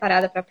estava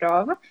preparada para a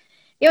prova.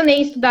 Eu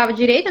nem estudava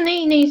direito,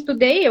 nem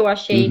estudei. Eu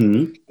achei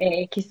Uhum.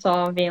 que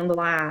só vendo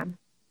lá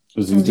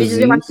Os uns vídeos eu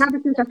videozinhos. achava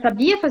que eu já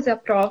sabia fazer a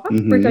prova, porque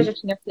eu Uhum. já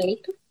tinha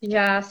feito.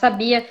 Já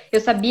sabia,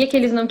 eu sabia que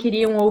eles não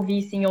queriam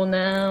ouvir sim ou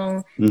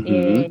não,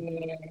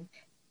 Uhum.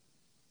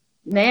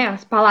 né,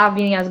 as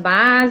palavrinhas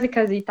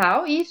básicas e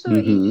tal.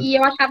 Uhum. E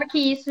eu achava que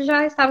isso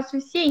já estava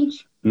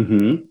suficiente.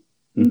 Uhum.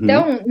 Uhum.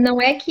 Então,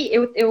 não é que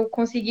eu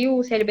consegui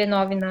o CLB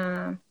 9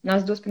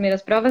 nas duas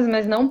primeiras provas,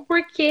 mas não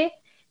porque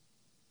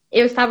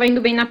eu estava indo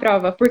bem na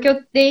prova, porque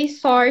eu dei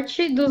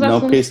sorte dos Não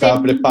porque assuntos estava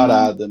serem.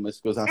 preparada, mas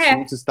porque os É,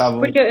 assuntos estavam.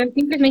 porque eu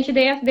simplesmente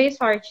dei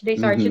sorte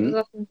dos Uhum.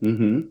 assuntos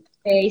Uhum.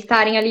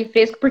 estarem ali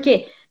frescos.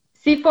 Porque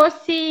se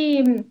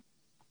fosse,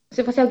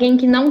 se fosse alguém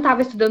que não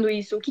estava estudando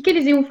isso, o que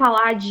eles iam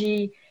falar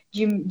de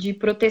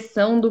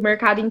proteção do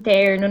mercado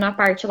interno na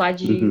parte lá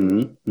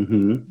Uhum.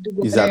 Uhum. do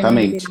governo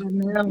Exatamente.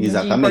 liberando, de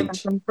Exatamente.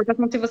 importação,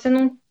 exportação, se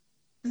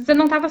você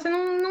não tava, você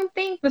não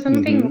tem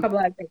Uhum.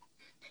 vocabulário.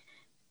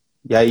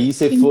 E aí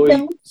você Então,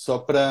 foi só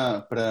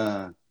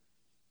para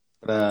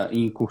ir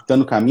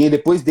encurtando o caminho, e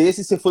depois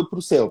desse você foi para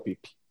o CELPIP.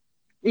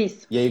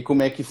 isso. E aí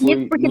como é que Isso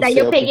foi porque no daí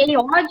eu CELPIP? peguei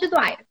ódio do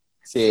Iron.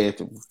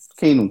 Certo.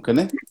 Quem nunca,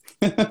 né?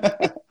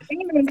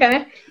 Quem nunca,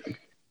 né?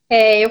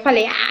 Eu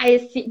falei,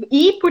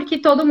 E porque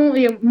todo mundo,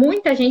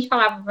 muita gente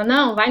falava,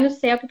 não, vai no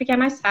CELP porque é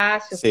mais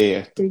fácil. O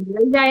Certo.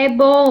 inglês já é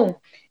bom.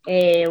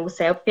 O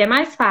CELP é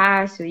mais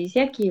fácil, isso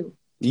e aquilo.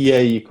 E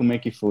aí, como é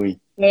que foi?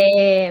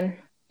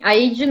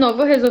 Aí, de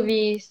novo, eu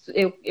resolvi,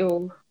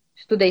 eu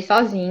estudei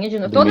sozinha, de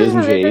novo. Do Todas mesmo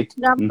as vezes eu jeito?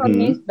 estudava sozinha,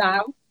 eu Uhum.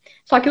 estudava.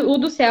 Só que o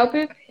do CELP,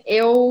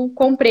 eu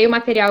comprei o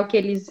material que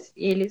eles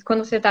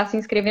quando você está se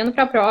inscrevendo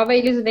para a prova,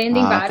 eles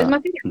vendem Ah, vários tá.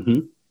 materiais.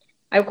 Uhum.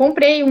 Aí eu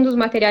comprei um dos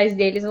materiais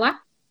deles lá,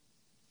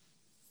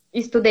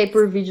 estudei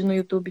por vídeo no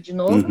YouTube de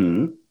novo.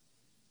 Uhum.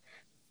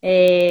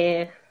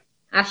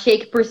 Achei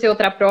que por ser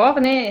outra prova,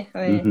 né?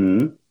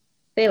 Uhum.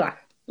 Sei lá.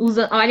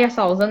 Olha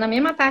só, usando a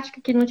mesma tática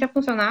que não tinha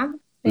funcionado,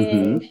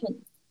 Uhum. enfim.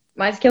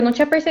 Mas que eu não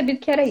tinha percebido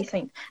que era isso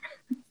ainda.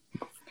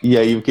 E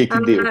aí, o que que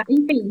deu?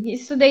 Enfim,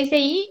 estudei isso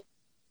aí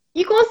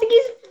e consegui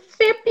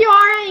ser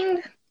pior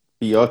ainda.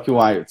 Pior que o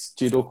IELTS.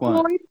 Tirou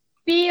quanto? Foi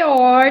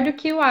pior do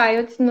que o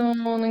IELTS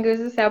no inglês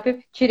do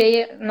CELP.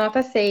 Tirei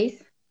nota 6,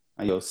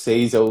 Aí, ó,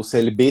 6 é o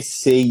CLB que é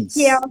 6,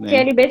 o né?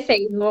 CLB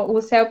 6.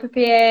 O CELP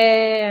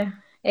é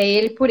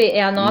ele por ele,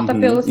 é a nota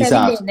pelo Uhum. CLB,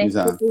 Exato, né?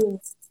 exato.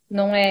 Tipo,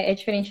 não é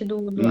diferente do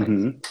IELTS.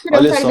 Uhum. Tirei o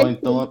Olha só, CLB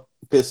então,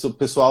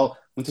 pessoal,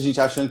 muita gente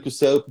achando que o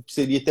CELP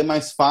seria até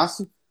mais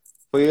fácil,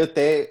 foi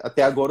até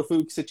agora foi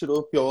o que você tirou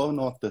a pior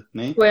nota,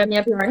 né? Foi a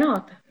minha pior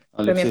nota.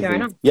 Foi Olha a pra minha você pior ver.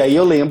 nota. E aí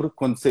eu lembro,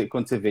 quando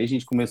você veio, a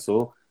gente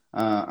começou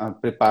a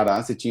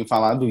preparar, você tinha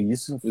falado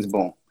isso, eu falei,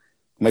 bom,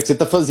 como é que você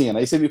tá fazendo?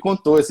 Aí você me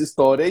contou essa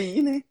história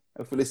aí, né?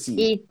 Eu falei assim,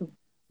 Isso.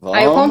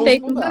 Aí eu vamos contei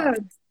tudo, mudar.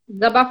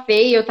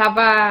 desabafei,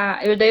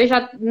 daí eu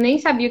já nem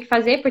sabia o que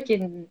fazer, porque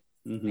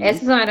Uhum.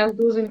 essas não eram as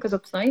duas únicas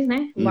opções,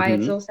 né? O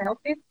IELTS ou Uhum. o CELP.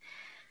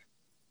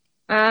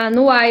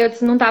 No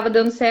IELTS não tava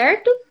dando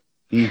certo,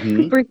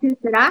 Uhum. por que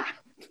será?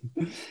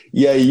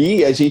 E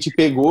aí a gente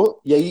pegou,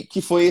 e aí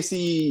que foi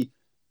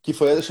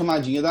a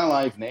chamadinha da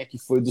live, né? Que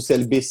foi do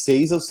CLB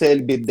 6 ao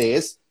CLB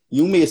 10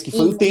 e um mês, que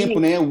foi o tempo,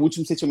 E, né? O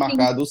último você tinha sim,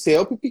 marcado o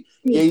CELPIP,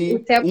 e sim, o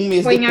aí CELP um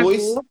mês foi em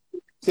depois agosto,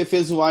 você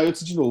fez o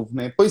IELTS de novo,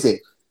 né? Pois é,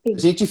 a sim.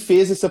 gente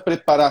fez essa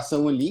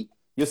preparação ali,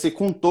 e você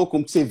contou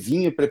como que você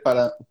vinha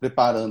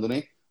preparando,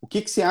 né? O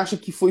que você acha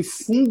que foi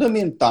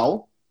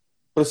fundamental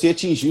para você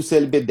atingir o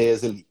CLB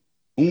 10 ali,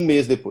 um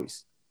mês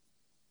depois?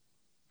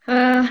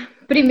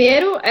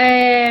 Primeiro,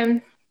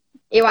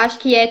 eu acho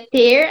que é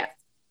ter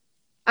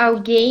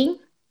alguém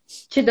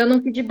te dando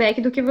um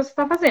feedback do que você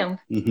está fazendo,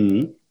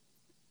 Uhum,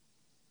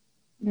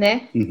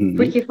 né? uhum.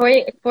 Porque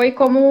foi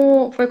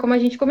como a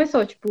gente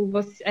começou. Tipo,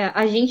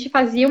 a gente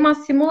fazia uma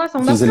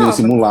simulação da Fiz ali um prova.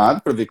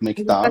 simulado para ver como é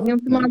que A gente tava, fazia um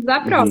né? simulado da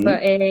prova.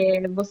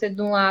 Uhum. Você,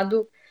 de um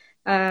lado,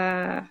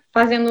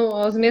 fazendo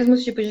os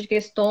mesmos tipos de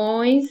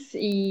questões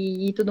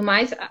e tudo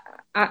mais.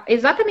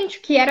 Exatamente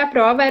o que era a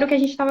prova era o que a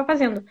gente estava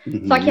fazendo.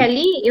 Só que Uhum,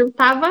 ali eu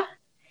estava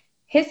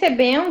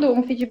recebendo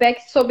um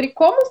feedback sobre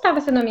como estava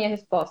sendo a minha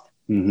resposta.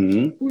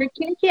 uhum. Por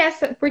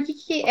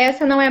que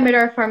essa não é a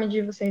melhor forma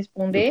de você O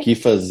responder? que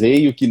fazer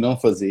e o que não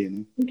fazer,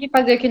 né? O que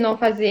fazer e o que não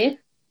fazer?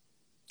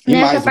 E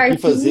Nessa mais, o que parte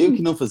fazer e o que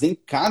 1, não fazer em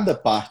cada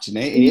parte,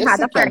 né? em Essa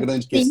cada que é a parte.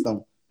 grande Sim, questão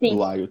do sim,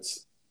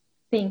 IELTS.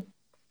 sim.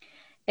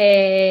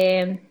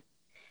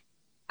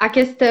 A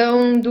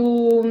questão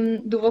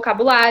do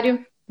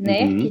vocabulário,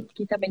 né? Que, Uhum,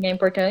 que também é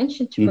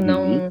importante. Tipo,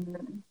 uhum.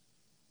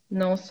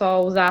 não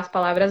só usar as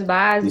palavras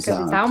básicas e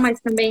tal, Exato. mas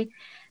também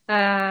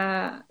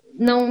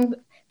não.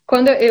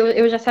 Quando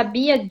eu já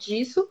sabia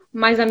disso,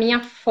 mas a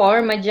minha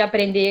forma de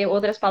aprender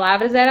outras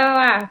palavras era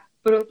lá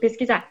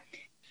pesquisar.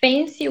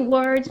 Fancy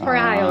words for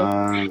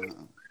IELTS.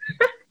 Ah,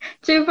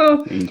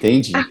 Tipo,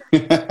 entendi.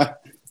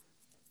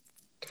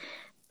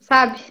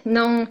 sabe?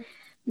 Não.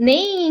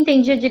 nem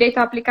entendia direito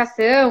a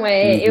aplicação.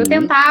 Eu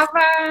tentava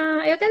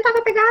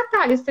pegar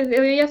atalhos,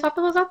 eu ia só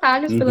pelos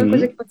atalhos, pela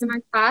coisa que fosse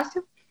mais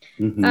fácil.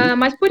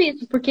 Mas por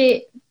isso,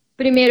 porque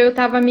primeiro eu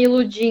estava me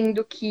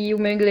iludindo que o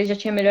meu inglês já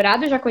tinha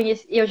melhorado,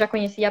 eu já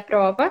conhecia a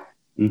prova.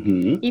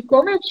 E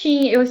como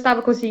eu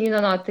estava conseguindo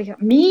a nota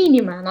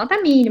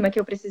mínima que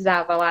eu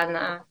precisava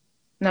lá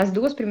nas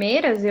duas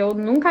primeiras, eu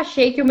nunca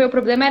achei que o meu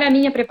problema era a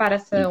minha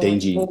preparação.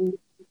 Entendi.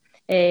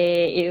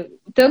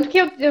 Tanto que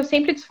eu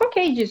sempre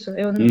desfoquei disso.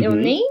 Eu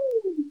nem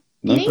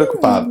me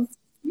preocupava.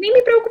 Nem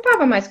me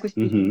preocupava mais com o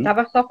speaking.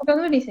 Tava só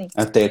focando nisso.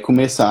 Até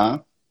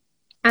começar.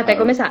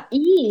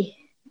 E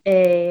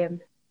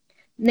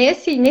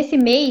nesse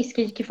mês,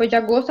 que foi de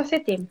agosto a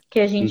setembro, que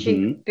a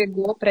gente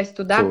pegou para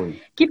estudar,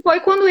 que foi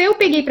quando eu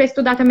peguei para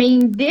estudar também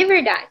de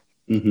verdade.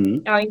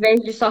 Ao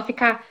invés de só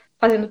ficar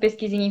fazendo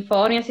pesquisinha em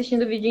fórum e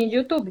assistindo vidinho de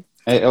YouTube.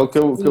 É o que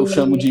eu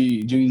chamo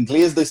de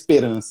inglês da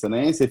esperança,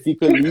 né? Você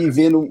fica ali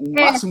vendo o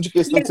máximo de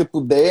questão que você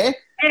puder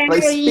para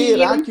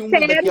esperar que uma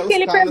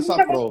daquelas caia na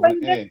sua prova.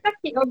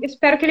 Eu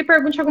espero que ele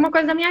pergunte alguma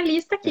coisa da minha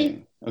lista aqui.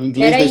 É o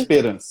inglês da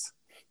esperança.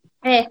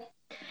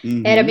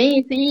 Era bem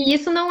isso. E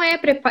isso não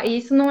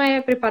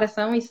é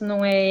preparação, isso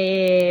não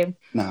é...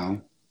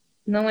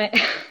 Não é...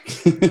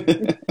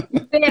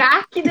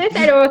 Esperar que dê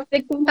certo. Eu vou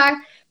ter que contar...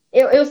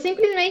 Eu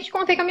simplesmente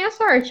contei com a minha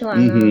sorte lá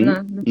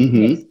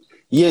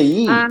E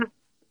aí...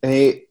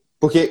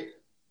 porque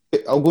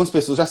algumas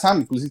pessoas já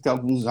sabem, inclusive tem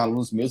alguns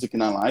alunos meus aqui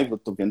na live, eu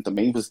tô vendo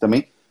também, você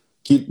também,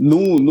 que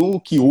no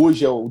que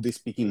hoje é o The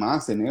Speaking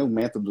Master, né, o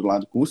método lá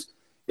do curso,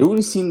 eu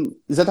ensino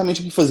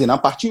exatamente o que fazer na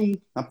parte 1,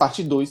 na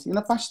parte 2 e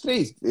na parte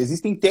 3.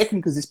 Existem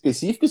técnicas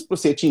específicas para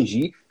você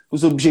atingir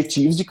os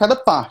objetivos de cada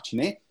parte,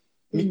 né?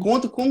 Me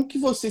conta como que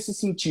você se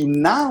sentiu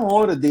na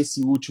hora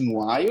desse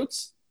último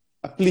IELTS,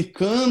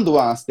 aplicando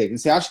as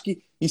técnicas. Você acha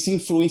que isso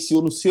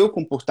influenciou no seu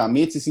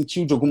comportamento? Você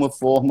sentiu de alguma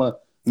forma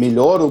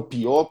melhor ou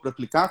pior para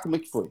aplicar? Como é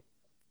que foi?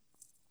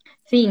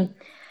 Sim.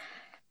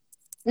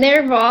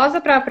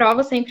 Nervosa para a prova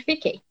eu sempre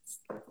fiquei.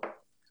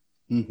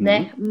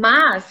 Né?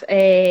 Mas,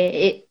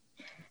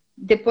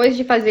 depois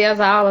de fazer as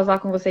aulas lá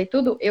com você e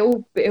tudo,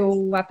 eu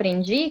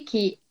aprendi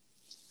que,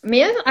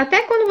 mesmo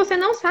até quando você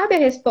não sabe a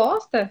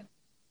resposta,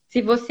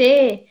 se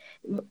você...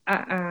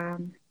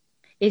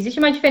 existe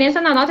uma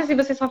diferença na nota se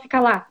você só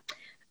ficar lá.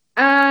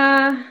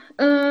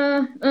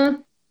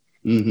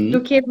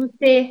 Do que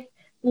você...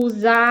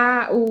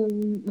 usar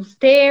os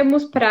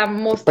termos para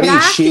mostrar...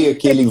 Preencher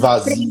aquele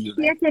vazio.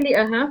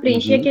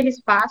 Preencher aquele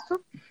espaço.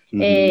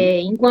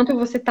 Enquanto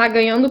você está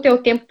ganhando o teu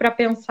tempo para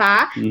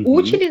pensar,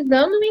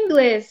 utilizando o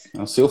inglês.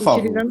 Ao seu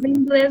favor. Utilizando o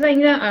inglês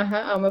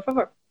ainda ao meu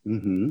favor.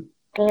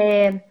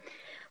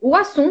 O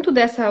assunto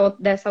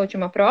dessa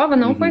última prova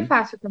não foi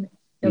fácil também.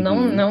 Eu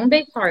não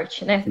dei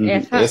sorte, né?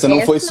 Essa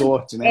não foi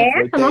sorte, né?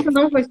 Essa nota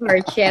não foi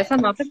sorte. Essa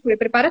nota foi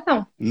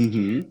preparação.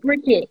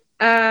 Por quê?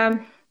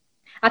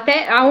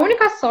 Até a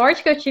única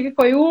sorte que eu tive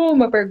foi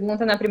uma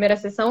pergunta na primeira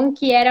sessão,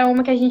 que era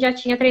uma que a gente já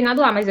tinha treinado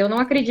lá, mas eu não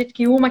acredito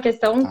que uma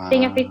questão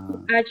tenha feito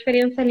a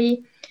diferença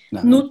ali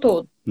no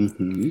todo.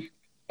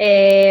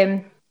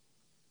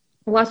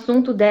 O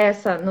assunto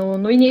dessa,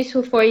 no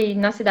início foi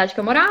na cidade que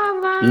eu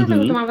morava,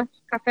 eu tomava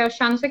café,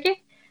 chá, não sei o quê.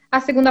 A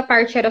segunda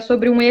parte era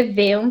sobre um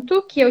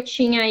evento que eu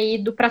tinha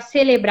ido para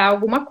celebrar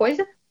alguma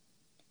coisa.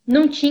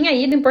 Não tinha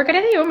ido em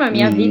porcaria nenhuma. A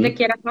minha vida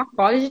que era só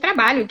college de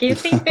trabalho. Que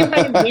tem que pensar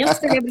evento,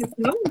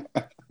 celebração?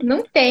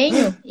 Não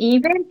tenho. E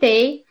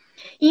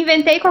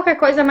inventei qualquer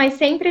coisa, mas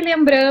sempre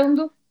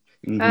lembrando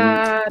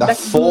da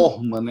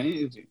forma,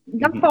 né?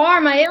 Da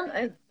forma.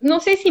 Eu não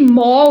sei se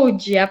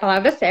molde é a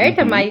palavra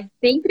certa, mas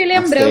sempre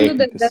lembrando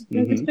das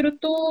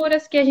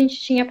estruturas que a gente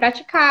tinha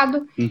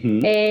praticado.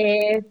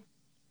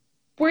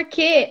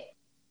 Porque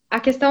a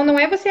questão não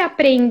é você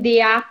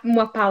aprender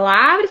uma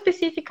palavra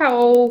específica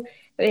ou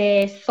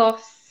só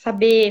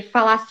saber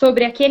falar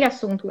sobre aquele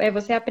assunto. É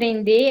você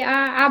aprender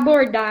a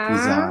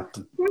abordar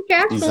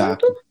qualquer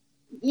assunto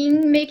e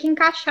meio que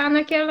encaixar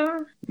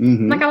naquela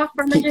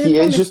forma de responder. Que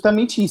é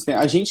justamente isso, né?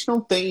 A gente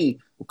não tem...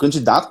 O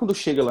candidato, quando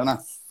chega lá na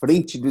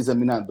frente do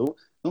examinador,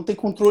 não tem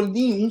controle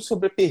nenhum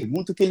sobre a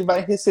pergunta que ele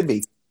vai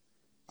receber.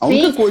 A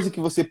única coisa que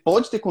você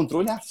pode ter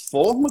controle é a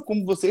forma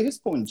como você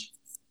responde.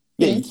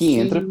 E aí que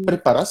entra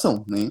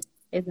preparação, né?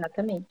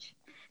 Exatamente.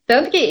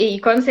 Tanto que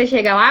quando você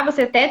chega lá,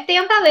 você até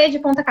tenta ler de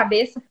ponta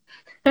cabeça.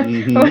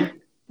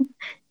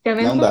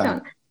 Também não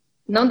funciona.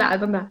 Não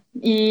dá.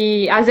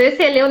 E às vezes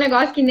você lê um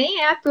negócio que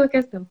nem é a tua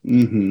questão.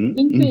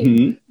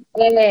 Enfim,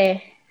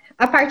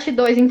 a parte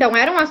 2, então,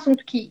 era um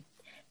assunto que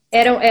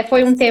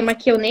foi um tema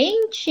que eu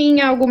nem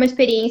tinha alguma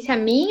experiência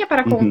minha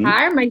para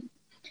contar, mas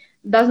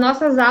das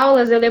nossas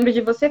aulas, eu lembro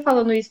de você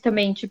falando isso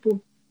também,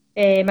 tipo,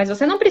 mas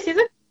você não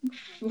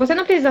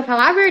precisa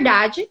falar a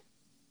verdade.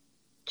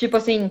 Tipo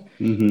assim,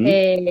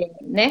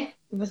 né?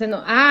 Você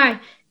não...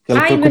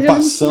 Aquela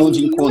preocupação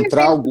de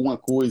encontrar alguma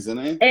coisa,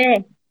 né?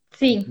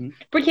 Sim.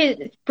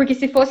 Porque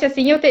se fosse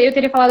assim, eu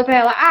teria falado pra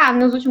ela,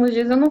 nos últimos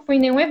dias eu não fui em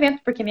nenhum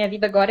evento, porque minha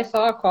vida agora é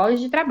só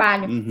college de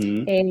trabalho.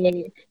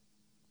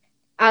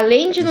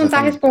 Além de não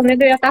estar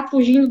respondendo, eu ia estar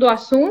fugindo do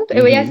assunto,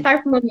 eu ia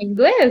estar falando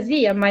inglês,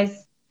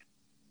 mas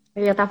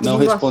Eu já tá Não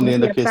fugindo do assunto,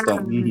 respondendo a já questão.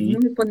 tá Uhum, não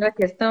respondendo a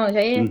questão,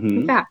 já ia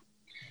uhum, ferrar.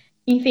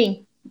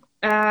 Enfim,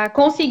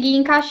 consegui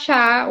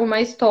encaixar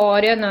uma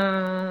história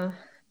na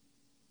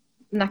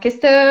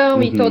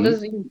questão e uhum.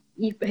 todas,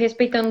 e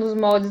respeitando os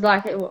modos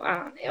lá.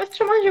 Eu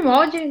chamo de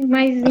mod,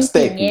 mas As enfim,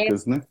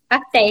 técnicas, né?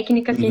 as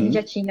técnicas que a gente Uhum.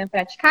 já tinha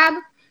praticado.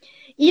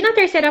 E na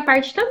terceira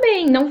parte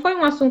também, não foi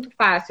um assunto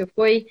fácil,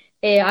 foi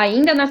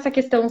ainda nessa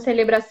questão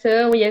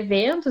celebração e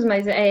eventos,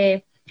 mas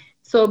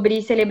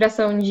sobre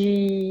celebração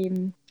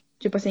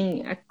tipo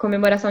assim, a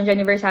comemoração de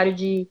aniversário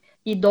de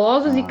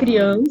idosos e Ah,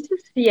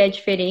 crianças, se é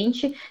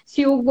diferente,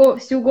 se o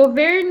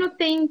governo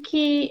tem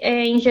que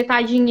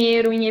injetar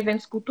dinheiro em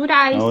eventos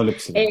culturais, olha pra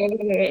você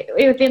ver.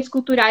 eventos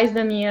culturais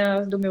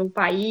do meu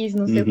país,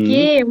 não sei o Uhum,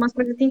 quê, umas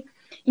coisas assim.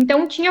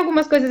 Então tinha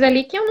algumas coisas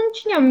ali que eu não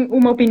tinha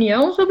uma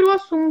opinião sobre o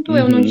assunto,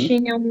 eu não uhum.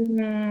 tinha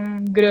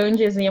um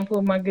grande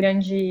exemplo,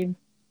 grandes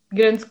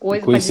Um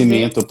coisas para dizer,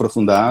 conhecimento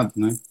aprofundado,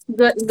 né?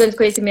 grandes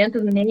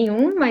conhecimentos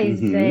nenhum,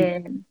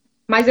 Uhum.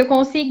 mas eu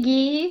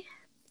consegui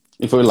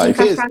E foi lá e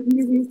encaixar fez. as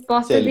minhas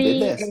respostas CLB e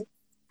 10.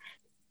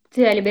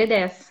 CLB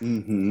 10,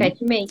 Uhum.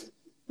 7,5.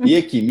 E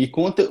aqui, me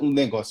conta um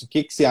negócio, o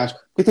que que você acha?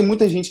 Porque tem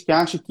muita gente que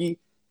acha que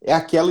é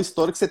aquela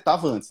história que você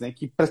estava antes, né?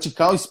 Que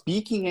praticar o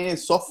speaking é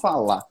só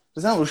falar.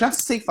 Mas, não, eu já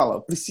sei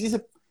falar,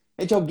 precisa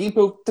é de alguém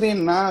para eu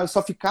treinar, eu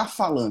só ficar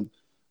falando.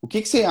 O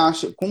que que você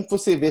acha? Como que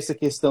você vê essa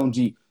questão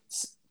de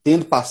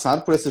tendo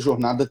passado por essa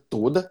jornada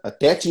toda,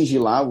 até atingir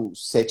lá o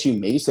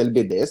 7,5,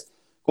 CLB10,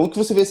 como que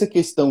você vê essa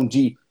questão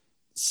de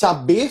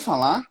saber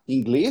falar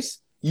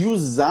inglês e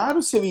usar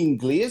o seu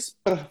inglês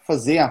para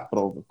fazer a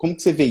prova? Como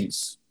que você vê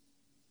isso?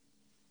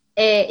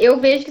 Eu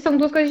vejo que são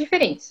duas coisas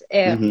diferentes.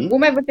 Uhum,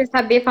 Uma é você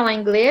saber falar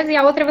inglês e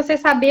a outra é você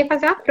saber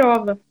fazer a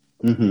prova.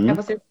 É uhum.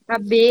 você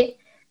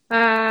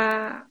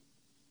ah,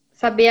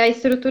 saber a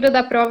estrutura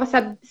da prova,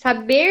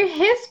 saber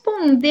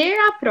responder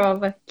à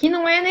prova, que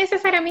não é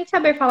necessariamente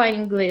saber falar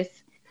inglês.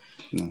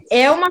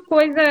 É Nossa. uma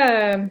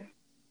coisa,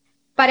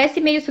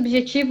 parece meio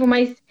subjetivo,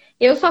 mas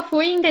eu só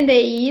fui entender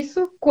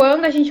isso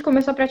quando a gente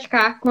começou a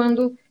praticar,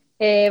 quando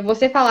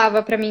você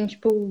falava pra mim,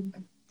 tipo,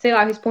 sei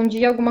lá, eu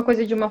respondia alguma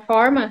coisa de uma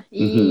forma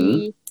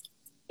Uhum, e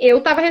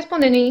eu tava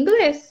respondendo em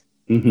inglês.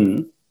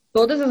 uhum.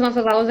 Todas as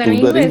nossas aulas eram em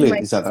Tudo era inglês, inglês,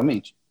 mas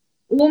exatamente.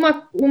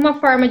 uma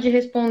forma de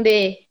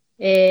responder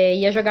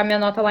ia jogar minha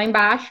nota lá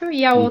embaixo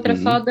e a outra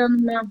só Uhum.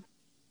 dando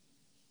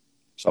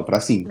Só para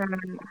cima.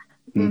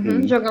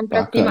 Uhum. jogando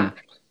pra Bacana. cima,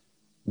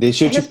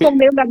 Deixa eu te.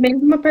 respondendo a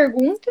mesma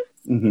pergunta,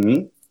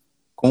 Uhum.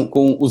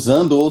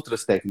 Usando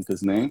outras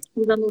técnicas, né?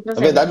 usando outras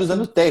Na verdade, regras.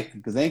 usando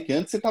técnicas, né? Que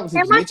antes você estava É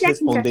uma simplesmente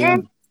técnica,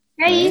 respondendo,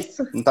 é né?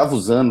 isso. Não estava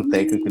usando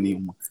técnica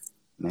nenhuma,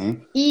 né?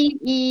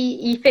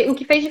 O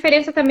que fez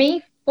diferença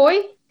também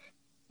foi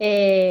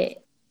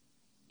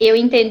eu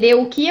entender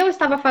o que eu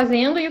estava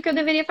fazendo e o que eu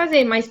deveria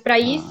fazer. Mas para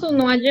isso Ah,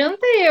 não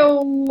adianta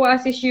eu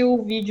assistir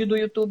o vídeo do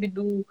YouTube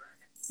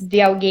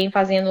de alguém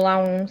fazendo lá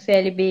um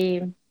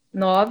CLB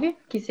 9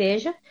 que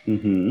seja,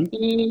 uhum.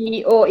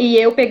 e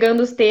eu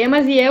pegando os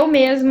temas e eu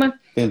mesma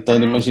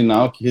Tentando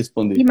imaginar o que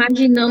responder.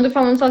 imaginando e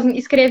falando sozinha,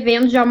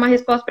 escrevendo já uma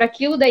resposta para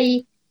aquilo,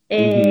 daí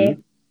Uhum.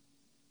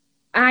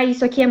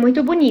 isso aqui é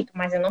muito bonito,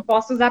 mas eu não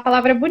posso usar a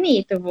palavra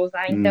bonito, eu vou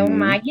usar então Uhum.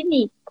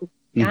 magnífico.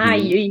 Uhum.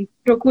 E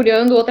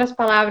procurando outras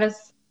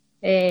palavras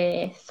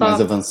Mais só.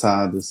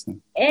 avançadas,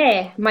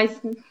 né? Mas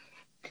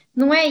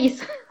não é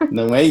isso.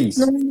 Não é Não,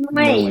 isso. não é Não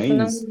é isso,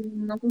 não, isso.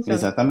 não funciona.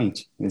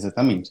 Exatamente,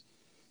 exatamente.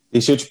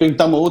 Deixa eu te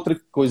perguntar uma outra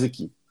coisa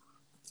aqui.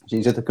 A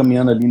gente já está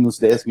caminhando ali nos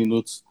 10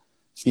 minutos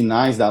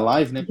finais da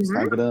live, né? Que o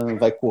Instagram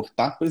vai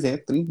cortar. Pois é,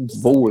 trem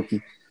voa aqui.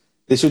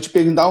 Deixa eu te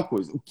perguntar uma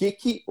coisa. O que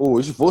que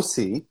hoje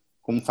você,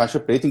 como faixa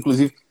preta,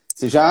 inclusive,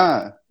 você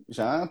já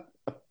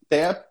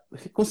até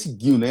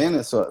conseguiu,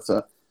 né? Sua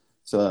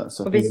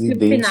O objetivo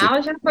residência.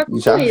 final já foi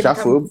Já concluído,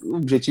 foi, acabou. o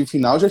objetivo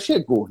final já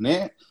chegou,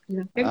 né?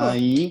 Já pegou.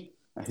 Aí,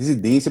 a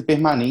residência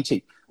permanente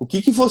aí. O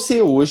que que você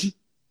hoje,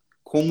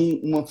 como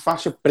uma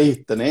faixa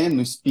preta, né,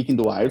 no Speaking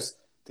do IELTS,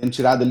 tendo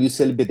tirado ali o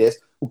CLB10,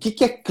 o que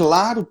que é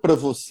claro para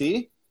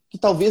você que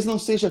talvez não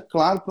seja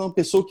claro para uma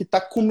pessoa que está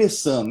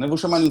começando, né? Vou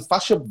chamar de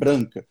faixa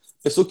branca,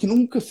 pessoa que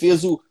nunca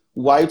fez o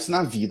IELTS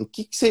na vida. O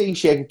que que você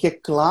enxerga que é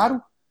claro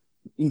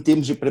em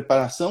termos de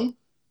preparação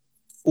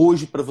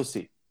hoje para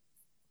você?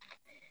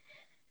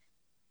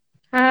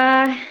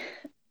 Ah,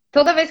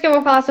 toda vez que eu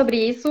vou falar sobre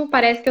isso,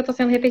 parece que eu tô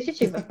sendo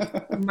repetitiva.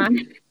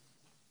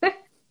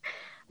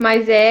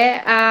 Mas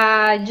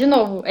de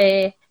novo,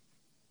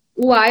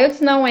 o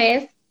IELTS não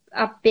é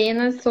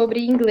apenas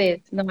sobre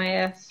inglês, não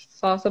é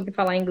só sobre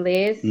falar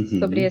inglês,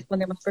 sobre Uhum,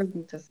 responder umas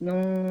perguntas.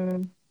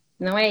 Não,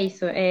 não é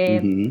isso.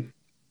 uhum,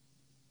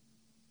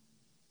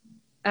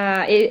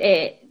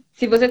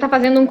 Se você está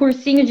fazendo um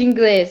cursinho de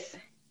inglês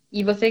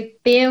e você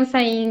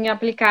pensa em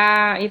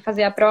aplicar e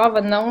fazer a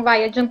prova, não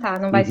vai adiantar,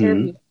 não vai uhum,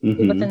 servir.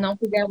 Se você uhum. não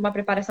fizer uma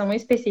preparação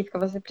específica,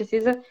 você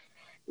precisa.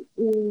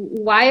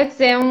 O IELTS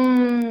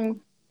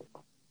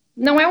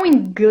não é um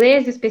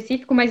inglês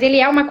específico, mas ele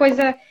é uma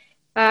coisa.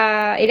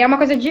 Ele é uma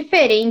coisa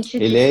diferente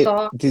de Ele é,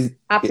 só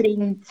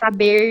aprender,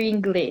 saber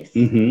inglês.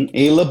 uhum,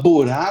 é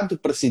elaborado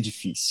para ser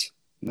difícil,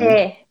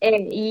 né?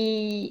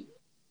 E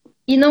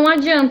E não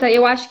adianta,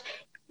 eu acho que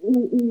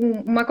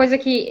uma coisa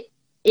que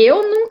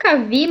eu nunca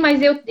vi,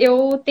 mas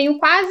eu tenho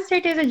quase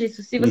certeza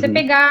disso. Se você Uhum.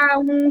 pegar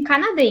um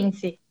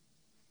canadense,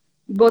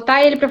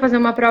 botar ele para fazer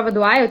uma prova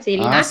do IELTS,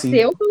 ele Ah, sim,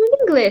 nasceu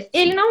falando inglês.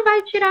 Ele sim, não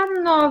vai tirar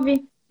 9,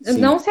 sim,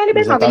 não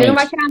CLB 9, ele não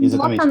vai exatamente, tirar nota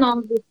exatamente.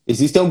 9.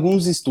 Existem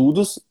alguns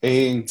estudos,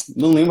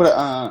 não lembro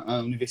a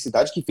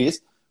universidade que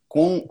fez,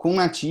 com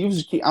nativos,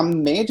 de que a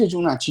média de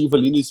um nativo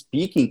ali no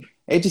speaking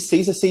é de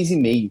 6 a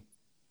 6,5.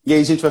 E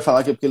aí a gente vai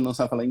falar que é porque ele não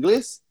sabe falar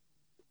inglês?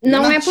 Ele é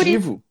Não é por isso,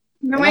 nativo,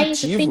 é não é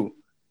isso, sim. nativo,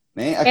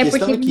 né? A É porque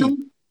questão é ele não.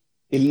 que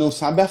ele não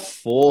sabe a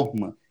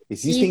forma.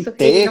 Existem Isso,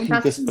 ele não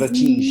tá técnicas para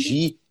seguindo.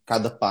 atingir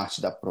cada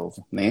parte da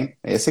prova, né?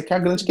 Essa é que é a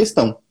grande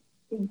questão.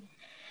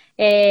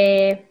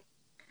 É,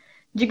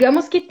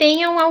 digamos que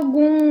tenham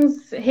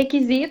alguns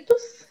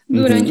requisitos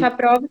durante a Uhum.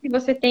 prova que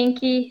você tem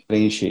que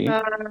Preencher.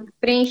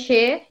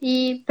 preencher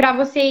e para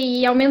você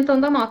ir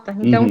aumentando a nota.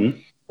 Então, Uhum.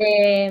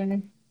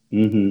 por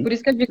Uhum.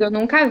 isso que eu digo, eu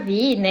nunca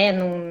vi, né?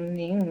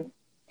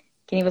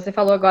 Que nem você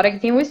falou agora que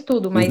tem um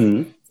estudo, mas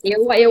Uhum.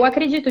 eu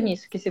acredito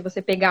nisso, que se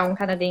você pegar um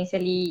canadense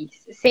ali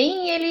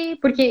sem ele.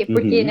 Porque,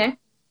 Uhum. né?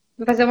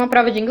 Fazer uma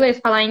prova de inglês,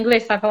 falar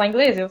inglês, sabe falar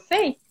inglês? Eu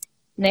sei,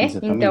 né?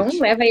 Então, Exatamente.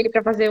 leva ele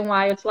para fazer um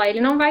IELTS lá,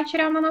 ele não vai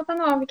tirar uma nota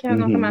 9, que é a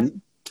nota Uhum. máxima.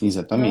 Não vai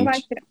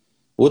Exatamente. tirar.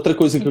 Outra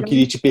coisa que eu Então,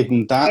 queria te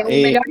perguntar é o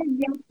é. melhor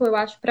exemplo, eu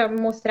acho, para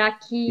mostrar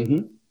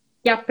Uhum.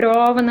 que a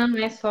prova não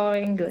é só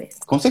em inglês.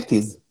 Com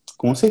certeza,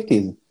 com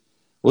certeza.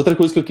 Outra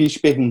coisa que eu queria te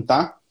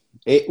perguntar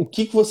é o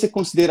que você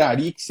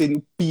consideraria que seria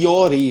o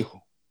pior erro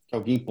que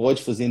alguém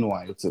pode fazer no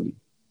IELTS ali?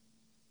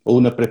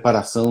 Ou na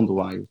preparação do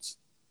IELTS?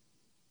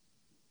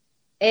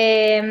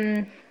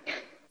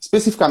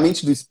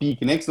 Especificamente do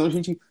speak, né? Que senão a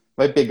gente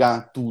vai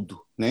pegar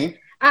tudo, né?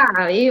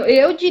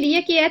 Eu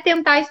diria que é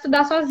tentar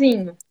estudar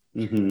sozinho.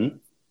 Uhum.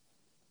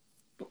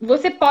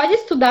 Você pode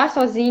estudar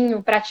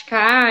sozinho,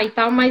 praticar e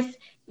tal, mas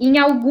em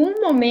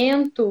algum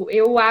momento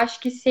eu acho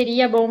que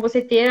seria bom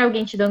você ter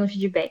alguém te dando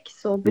feedback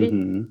sobre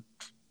Uhum.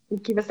 o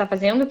que você está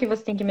fazendo, o que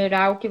você tem que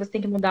melhorar, o que você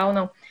tem que mudar ou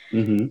não.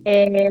 Uhum.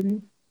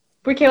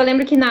 Porque eu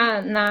lembro que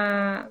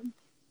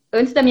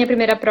antes da minha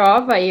primeira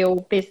prova, eu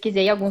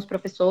pesquisei alguns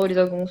professores,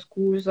 alguns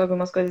cursos,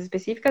 algumas coisas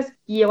específicas,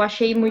 e eu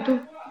achei muito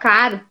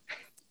caro.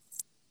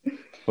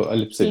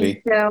 Olha pra você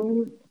ver.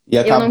 Então, E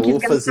eu não quis acabou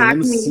gastar fazendo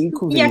com isso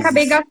cinco e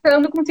acabei vezes.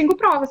 gastando com 5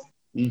 provas.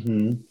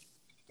 Uhum.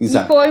 E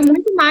Exato. foi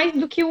muito mais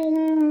do que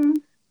um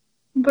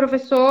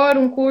professor,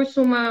 um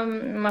curso,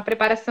 uma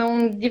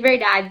preparação de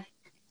verdade.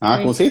 Ah,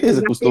 com Eu certeza,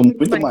 gastei custou muito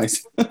muito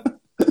mais. mais.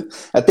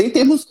 Até em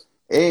termos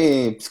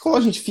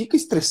psicológicos, a gente fica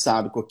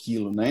estressado com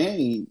aquilo, né?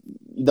 E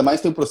ainda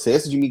mais tem o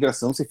processo de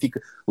imigração, você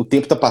fica, o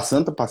tempo tá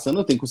passando,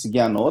 eu tenho que conseguir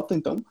a nota,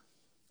 então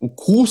o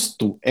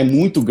custo é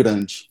muito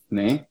grande,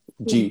 né?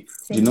 Sim, De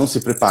sim. não se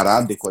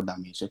preparar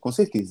adequadamente. Com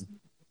certeza,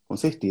 com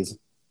certeza.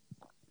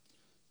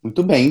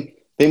 Muito bem.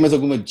 Tem mais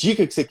alguma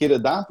dica que você queira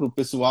dar para o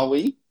pessoal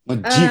aí? Uma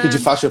dica de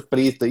Ah, faixa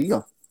preta aí,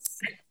 ó.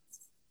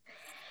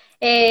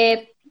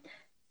 é,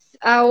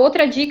 a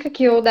outra dica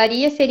que eu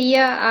daria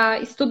seria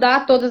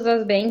estudar todas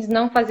as bands,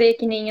 não fazer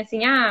que nem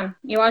assim,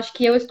 eu acho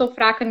que eu estou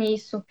fraca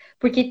nisso.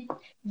 Porque,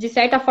 de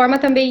certa forma,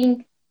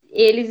 também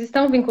eles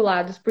estão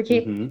vinculados.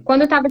 Porque Uhum,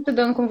 quando eu estava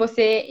estudando com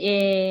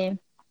você,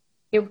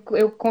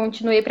 eu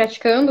continuei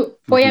praticando,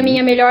 foi a minha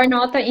uhum, melhor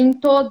nota em uhum,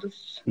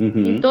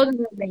 todas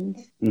as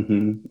bands.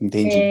 uhum.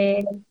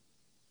 Entendi.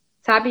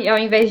 Sabe? Ao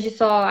invés de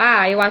só,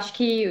 eu acho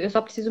que eu só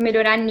preciso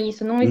melhorar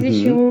nisso. Não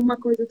existe Uhum, uma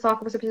coisa só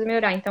que você precisa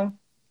melhorar. Então,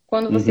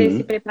 quando você uhum,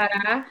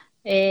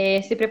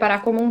 se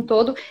preparar como um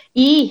todo.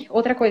 E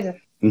outra coisa,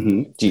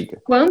 uhum.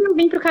 Diga. quando eu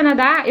vim para o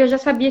Canadá, eu já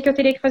sabia que eu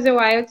teria que fazer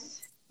o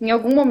IELTS em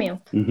algum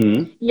momento.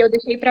 Uhum, E eu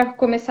deixei para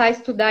começar a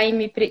estudar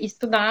e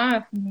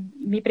estudar,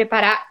 me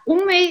preparar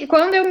um mês,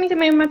 quando eu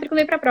me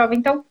matriculei para a prova.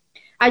 Então,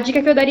 a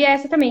dica que eu daria é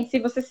essa também. Se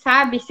você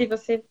sabe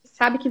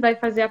que vai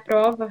fazer a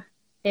prova,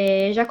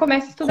 já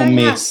começa a estudar já.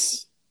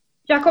 comece.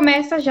 Já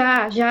começa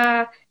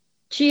já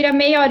tira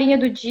meia horinha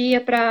do dia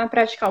para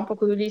praticar um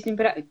pouco do listening,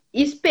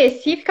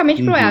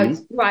 especificamente pro IELTS,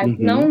 Uhum, pro IELTS,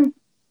 uhum, não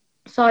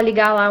só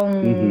ligar lá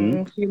um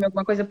uhum. filme,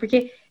 alguma coisa,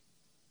 porque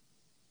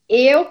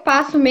eu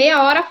passo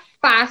meia hora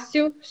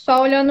fácil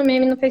só olhando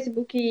meme no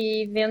Facebook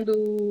e vendo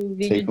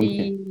Sei vídeo como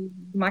que é.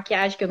 de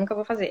maquiagem que eu nunca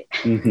vou fazer.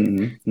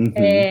 Uhum,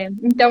 uhum.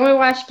 Então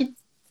eu acho que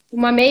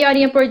uma meia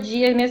horinha por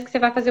dia, mesmo que você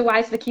vai fazer o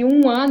IELTS daqui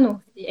 1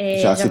 ano,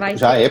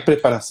 Já é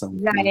preparação,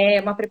 já né?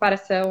 é uma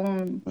preparação,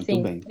 Muito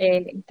sim. bem,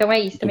 Então é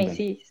isso muito também. bem.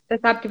 Se você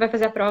sabe que vai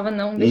fazer a prova,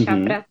 não deixar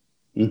Uhum, para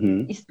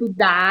uhum.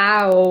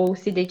 estudar ou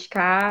se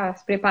dedicar,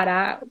 se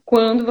preparar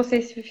quando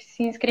você se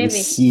Em inscrever.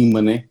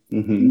 cima, né? Em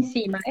Uhum.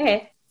 cima,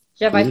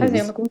 já vai Beleza.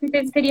 fazendo. Com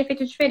certeza teria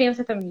feito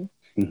diferença também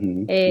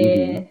Uhum,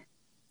 uhum,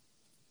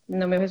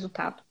 no meu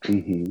resultado.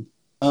 uhum.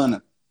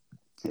 Ana,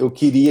 eu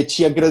queria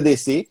te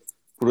agradecer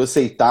por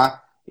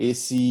aceitar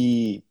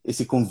esse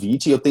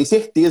convite. Eu tenho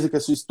certeza que a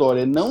sua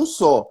história não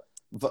só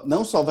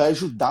vai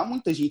ajudar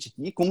muita gente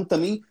aqui, como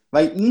também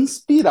vai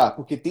inspirar,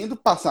 porque tendo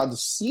passado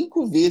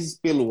 5 vezes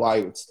pelo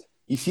IELTS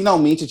e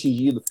finalmente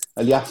atingido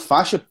ali a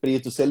faixa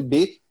preta, o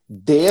CLB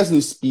 10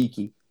 no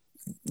speaking,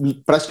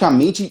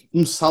 praticamente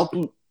um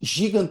salto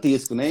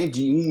gigantesco, né?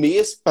 De um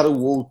mês para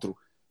o outro.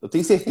 Eu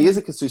tenho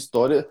certeza que a sua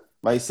história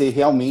vai ser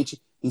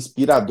realmente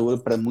inspiradora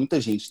para muita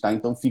gente, tá?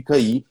 Então fica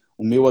aí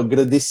o meu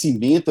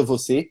agradecimento a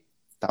você,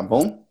 tá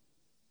bom?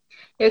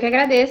 Eu que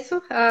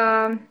agradeço.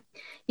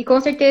 E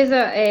com certeza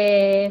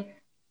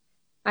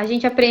a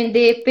gente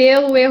aprender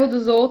pelo erro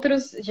dos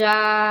outros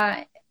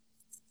já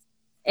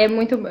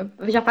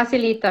já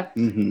facilita.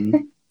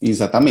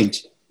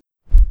 Exatamente.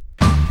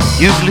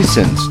 You've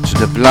listened to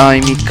the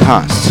Blimey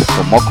Cast.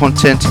 For more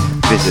content,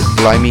 visit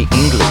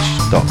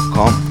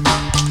blimeenglish.com.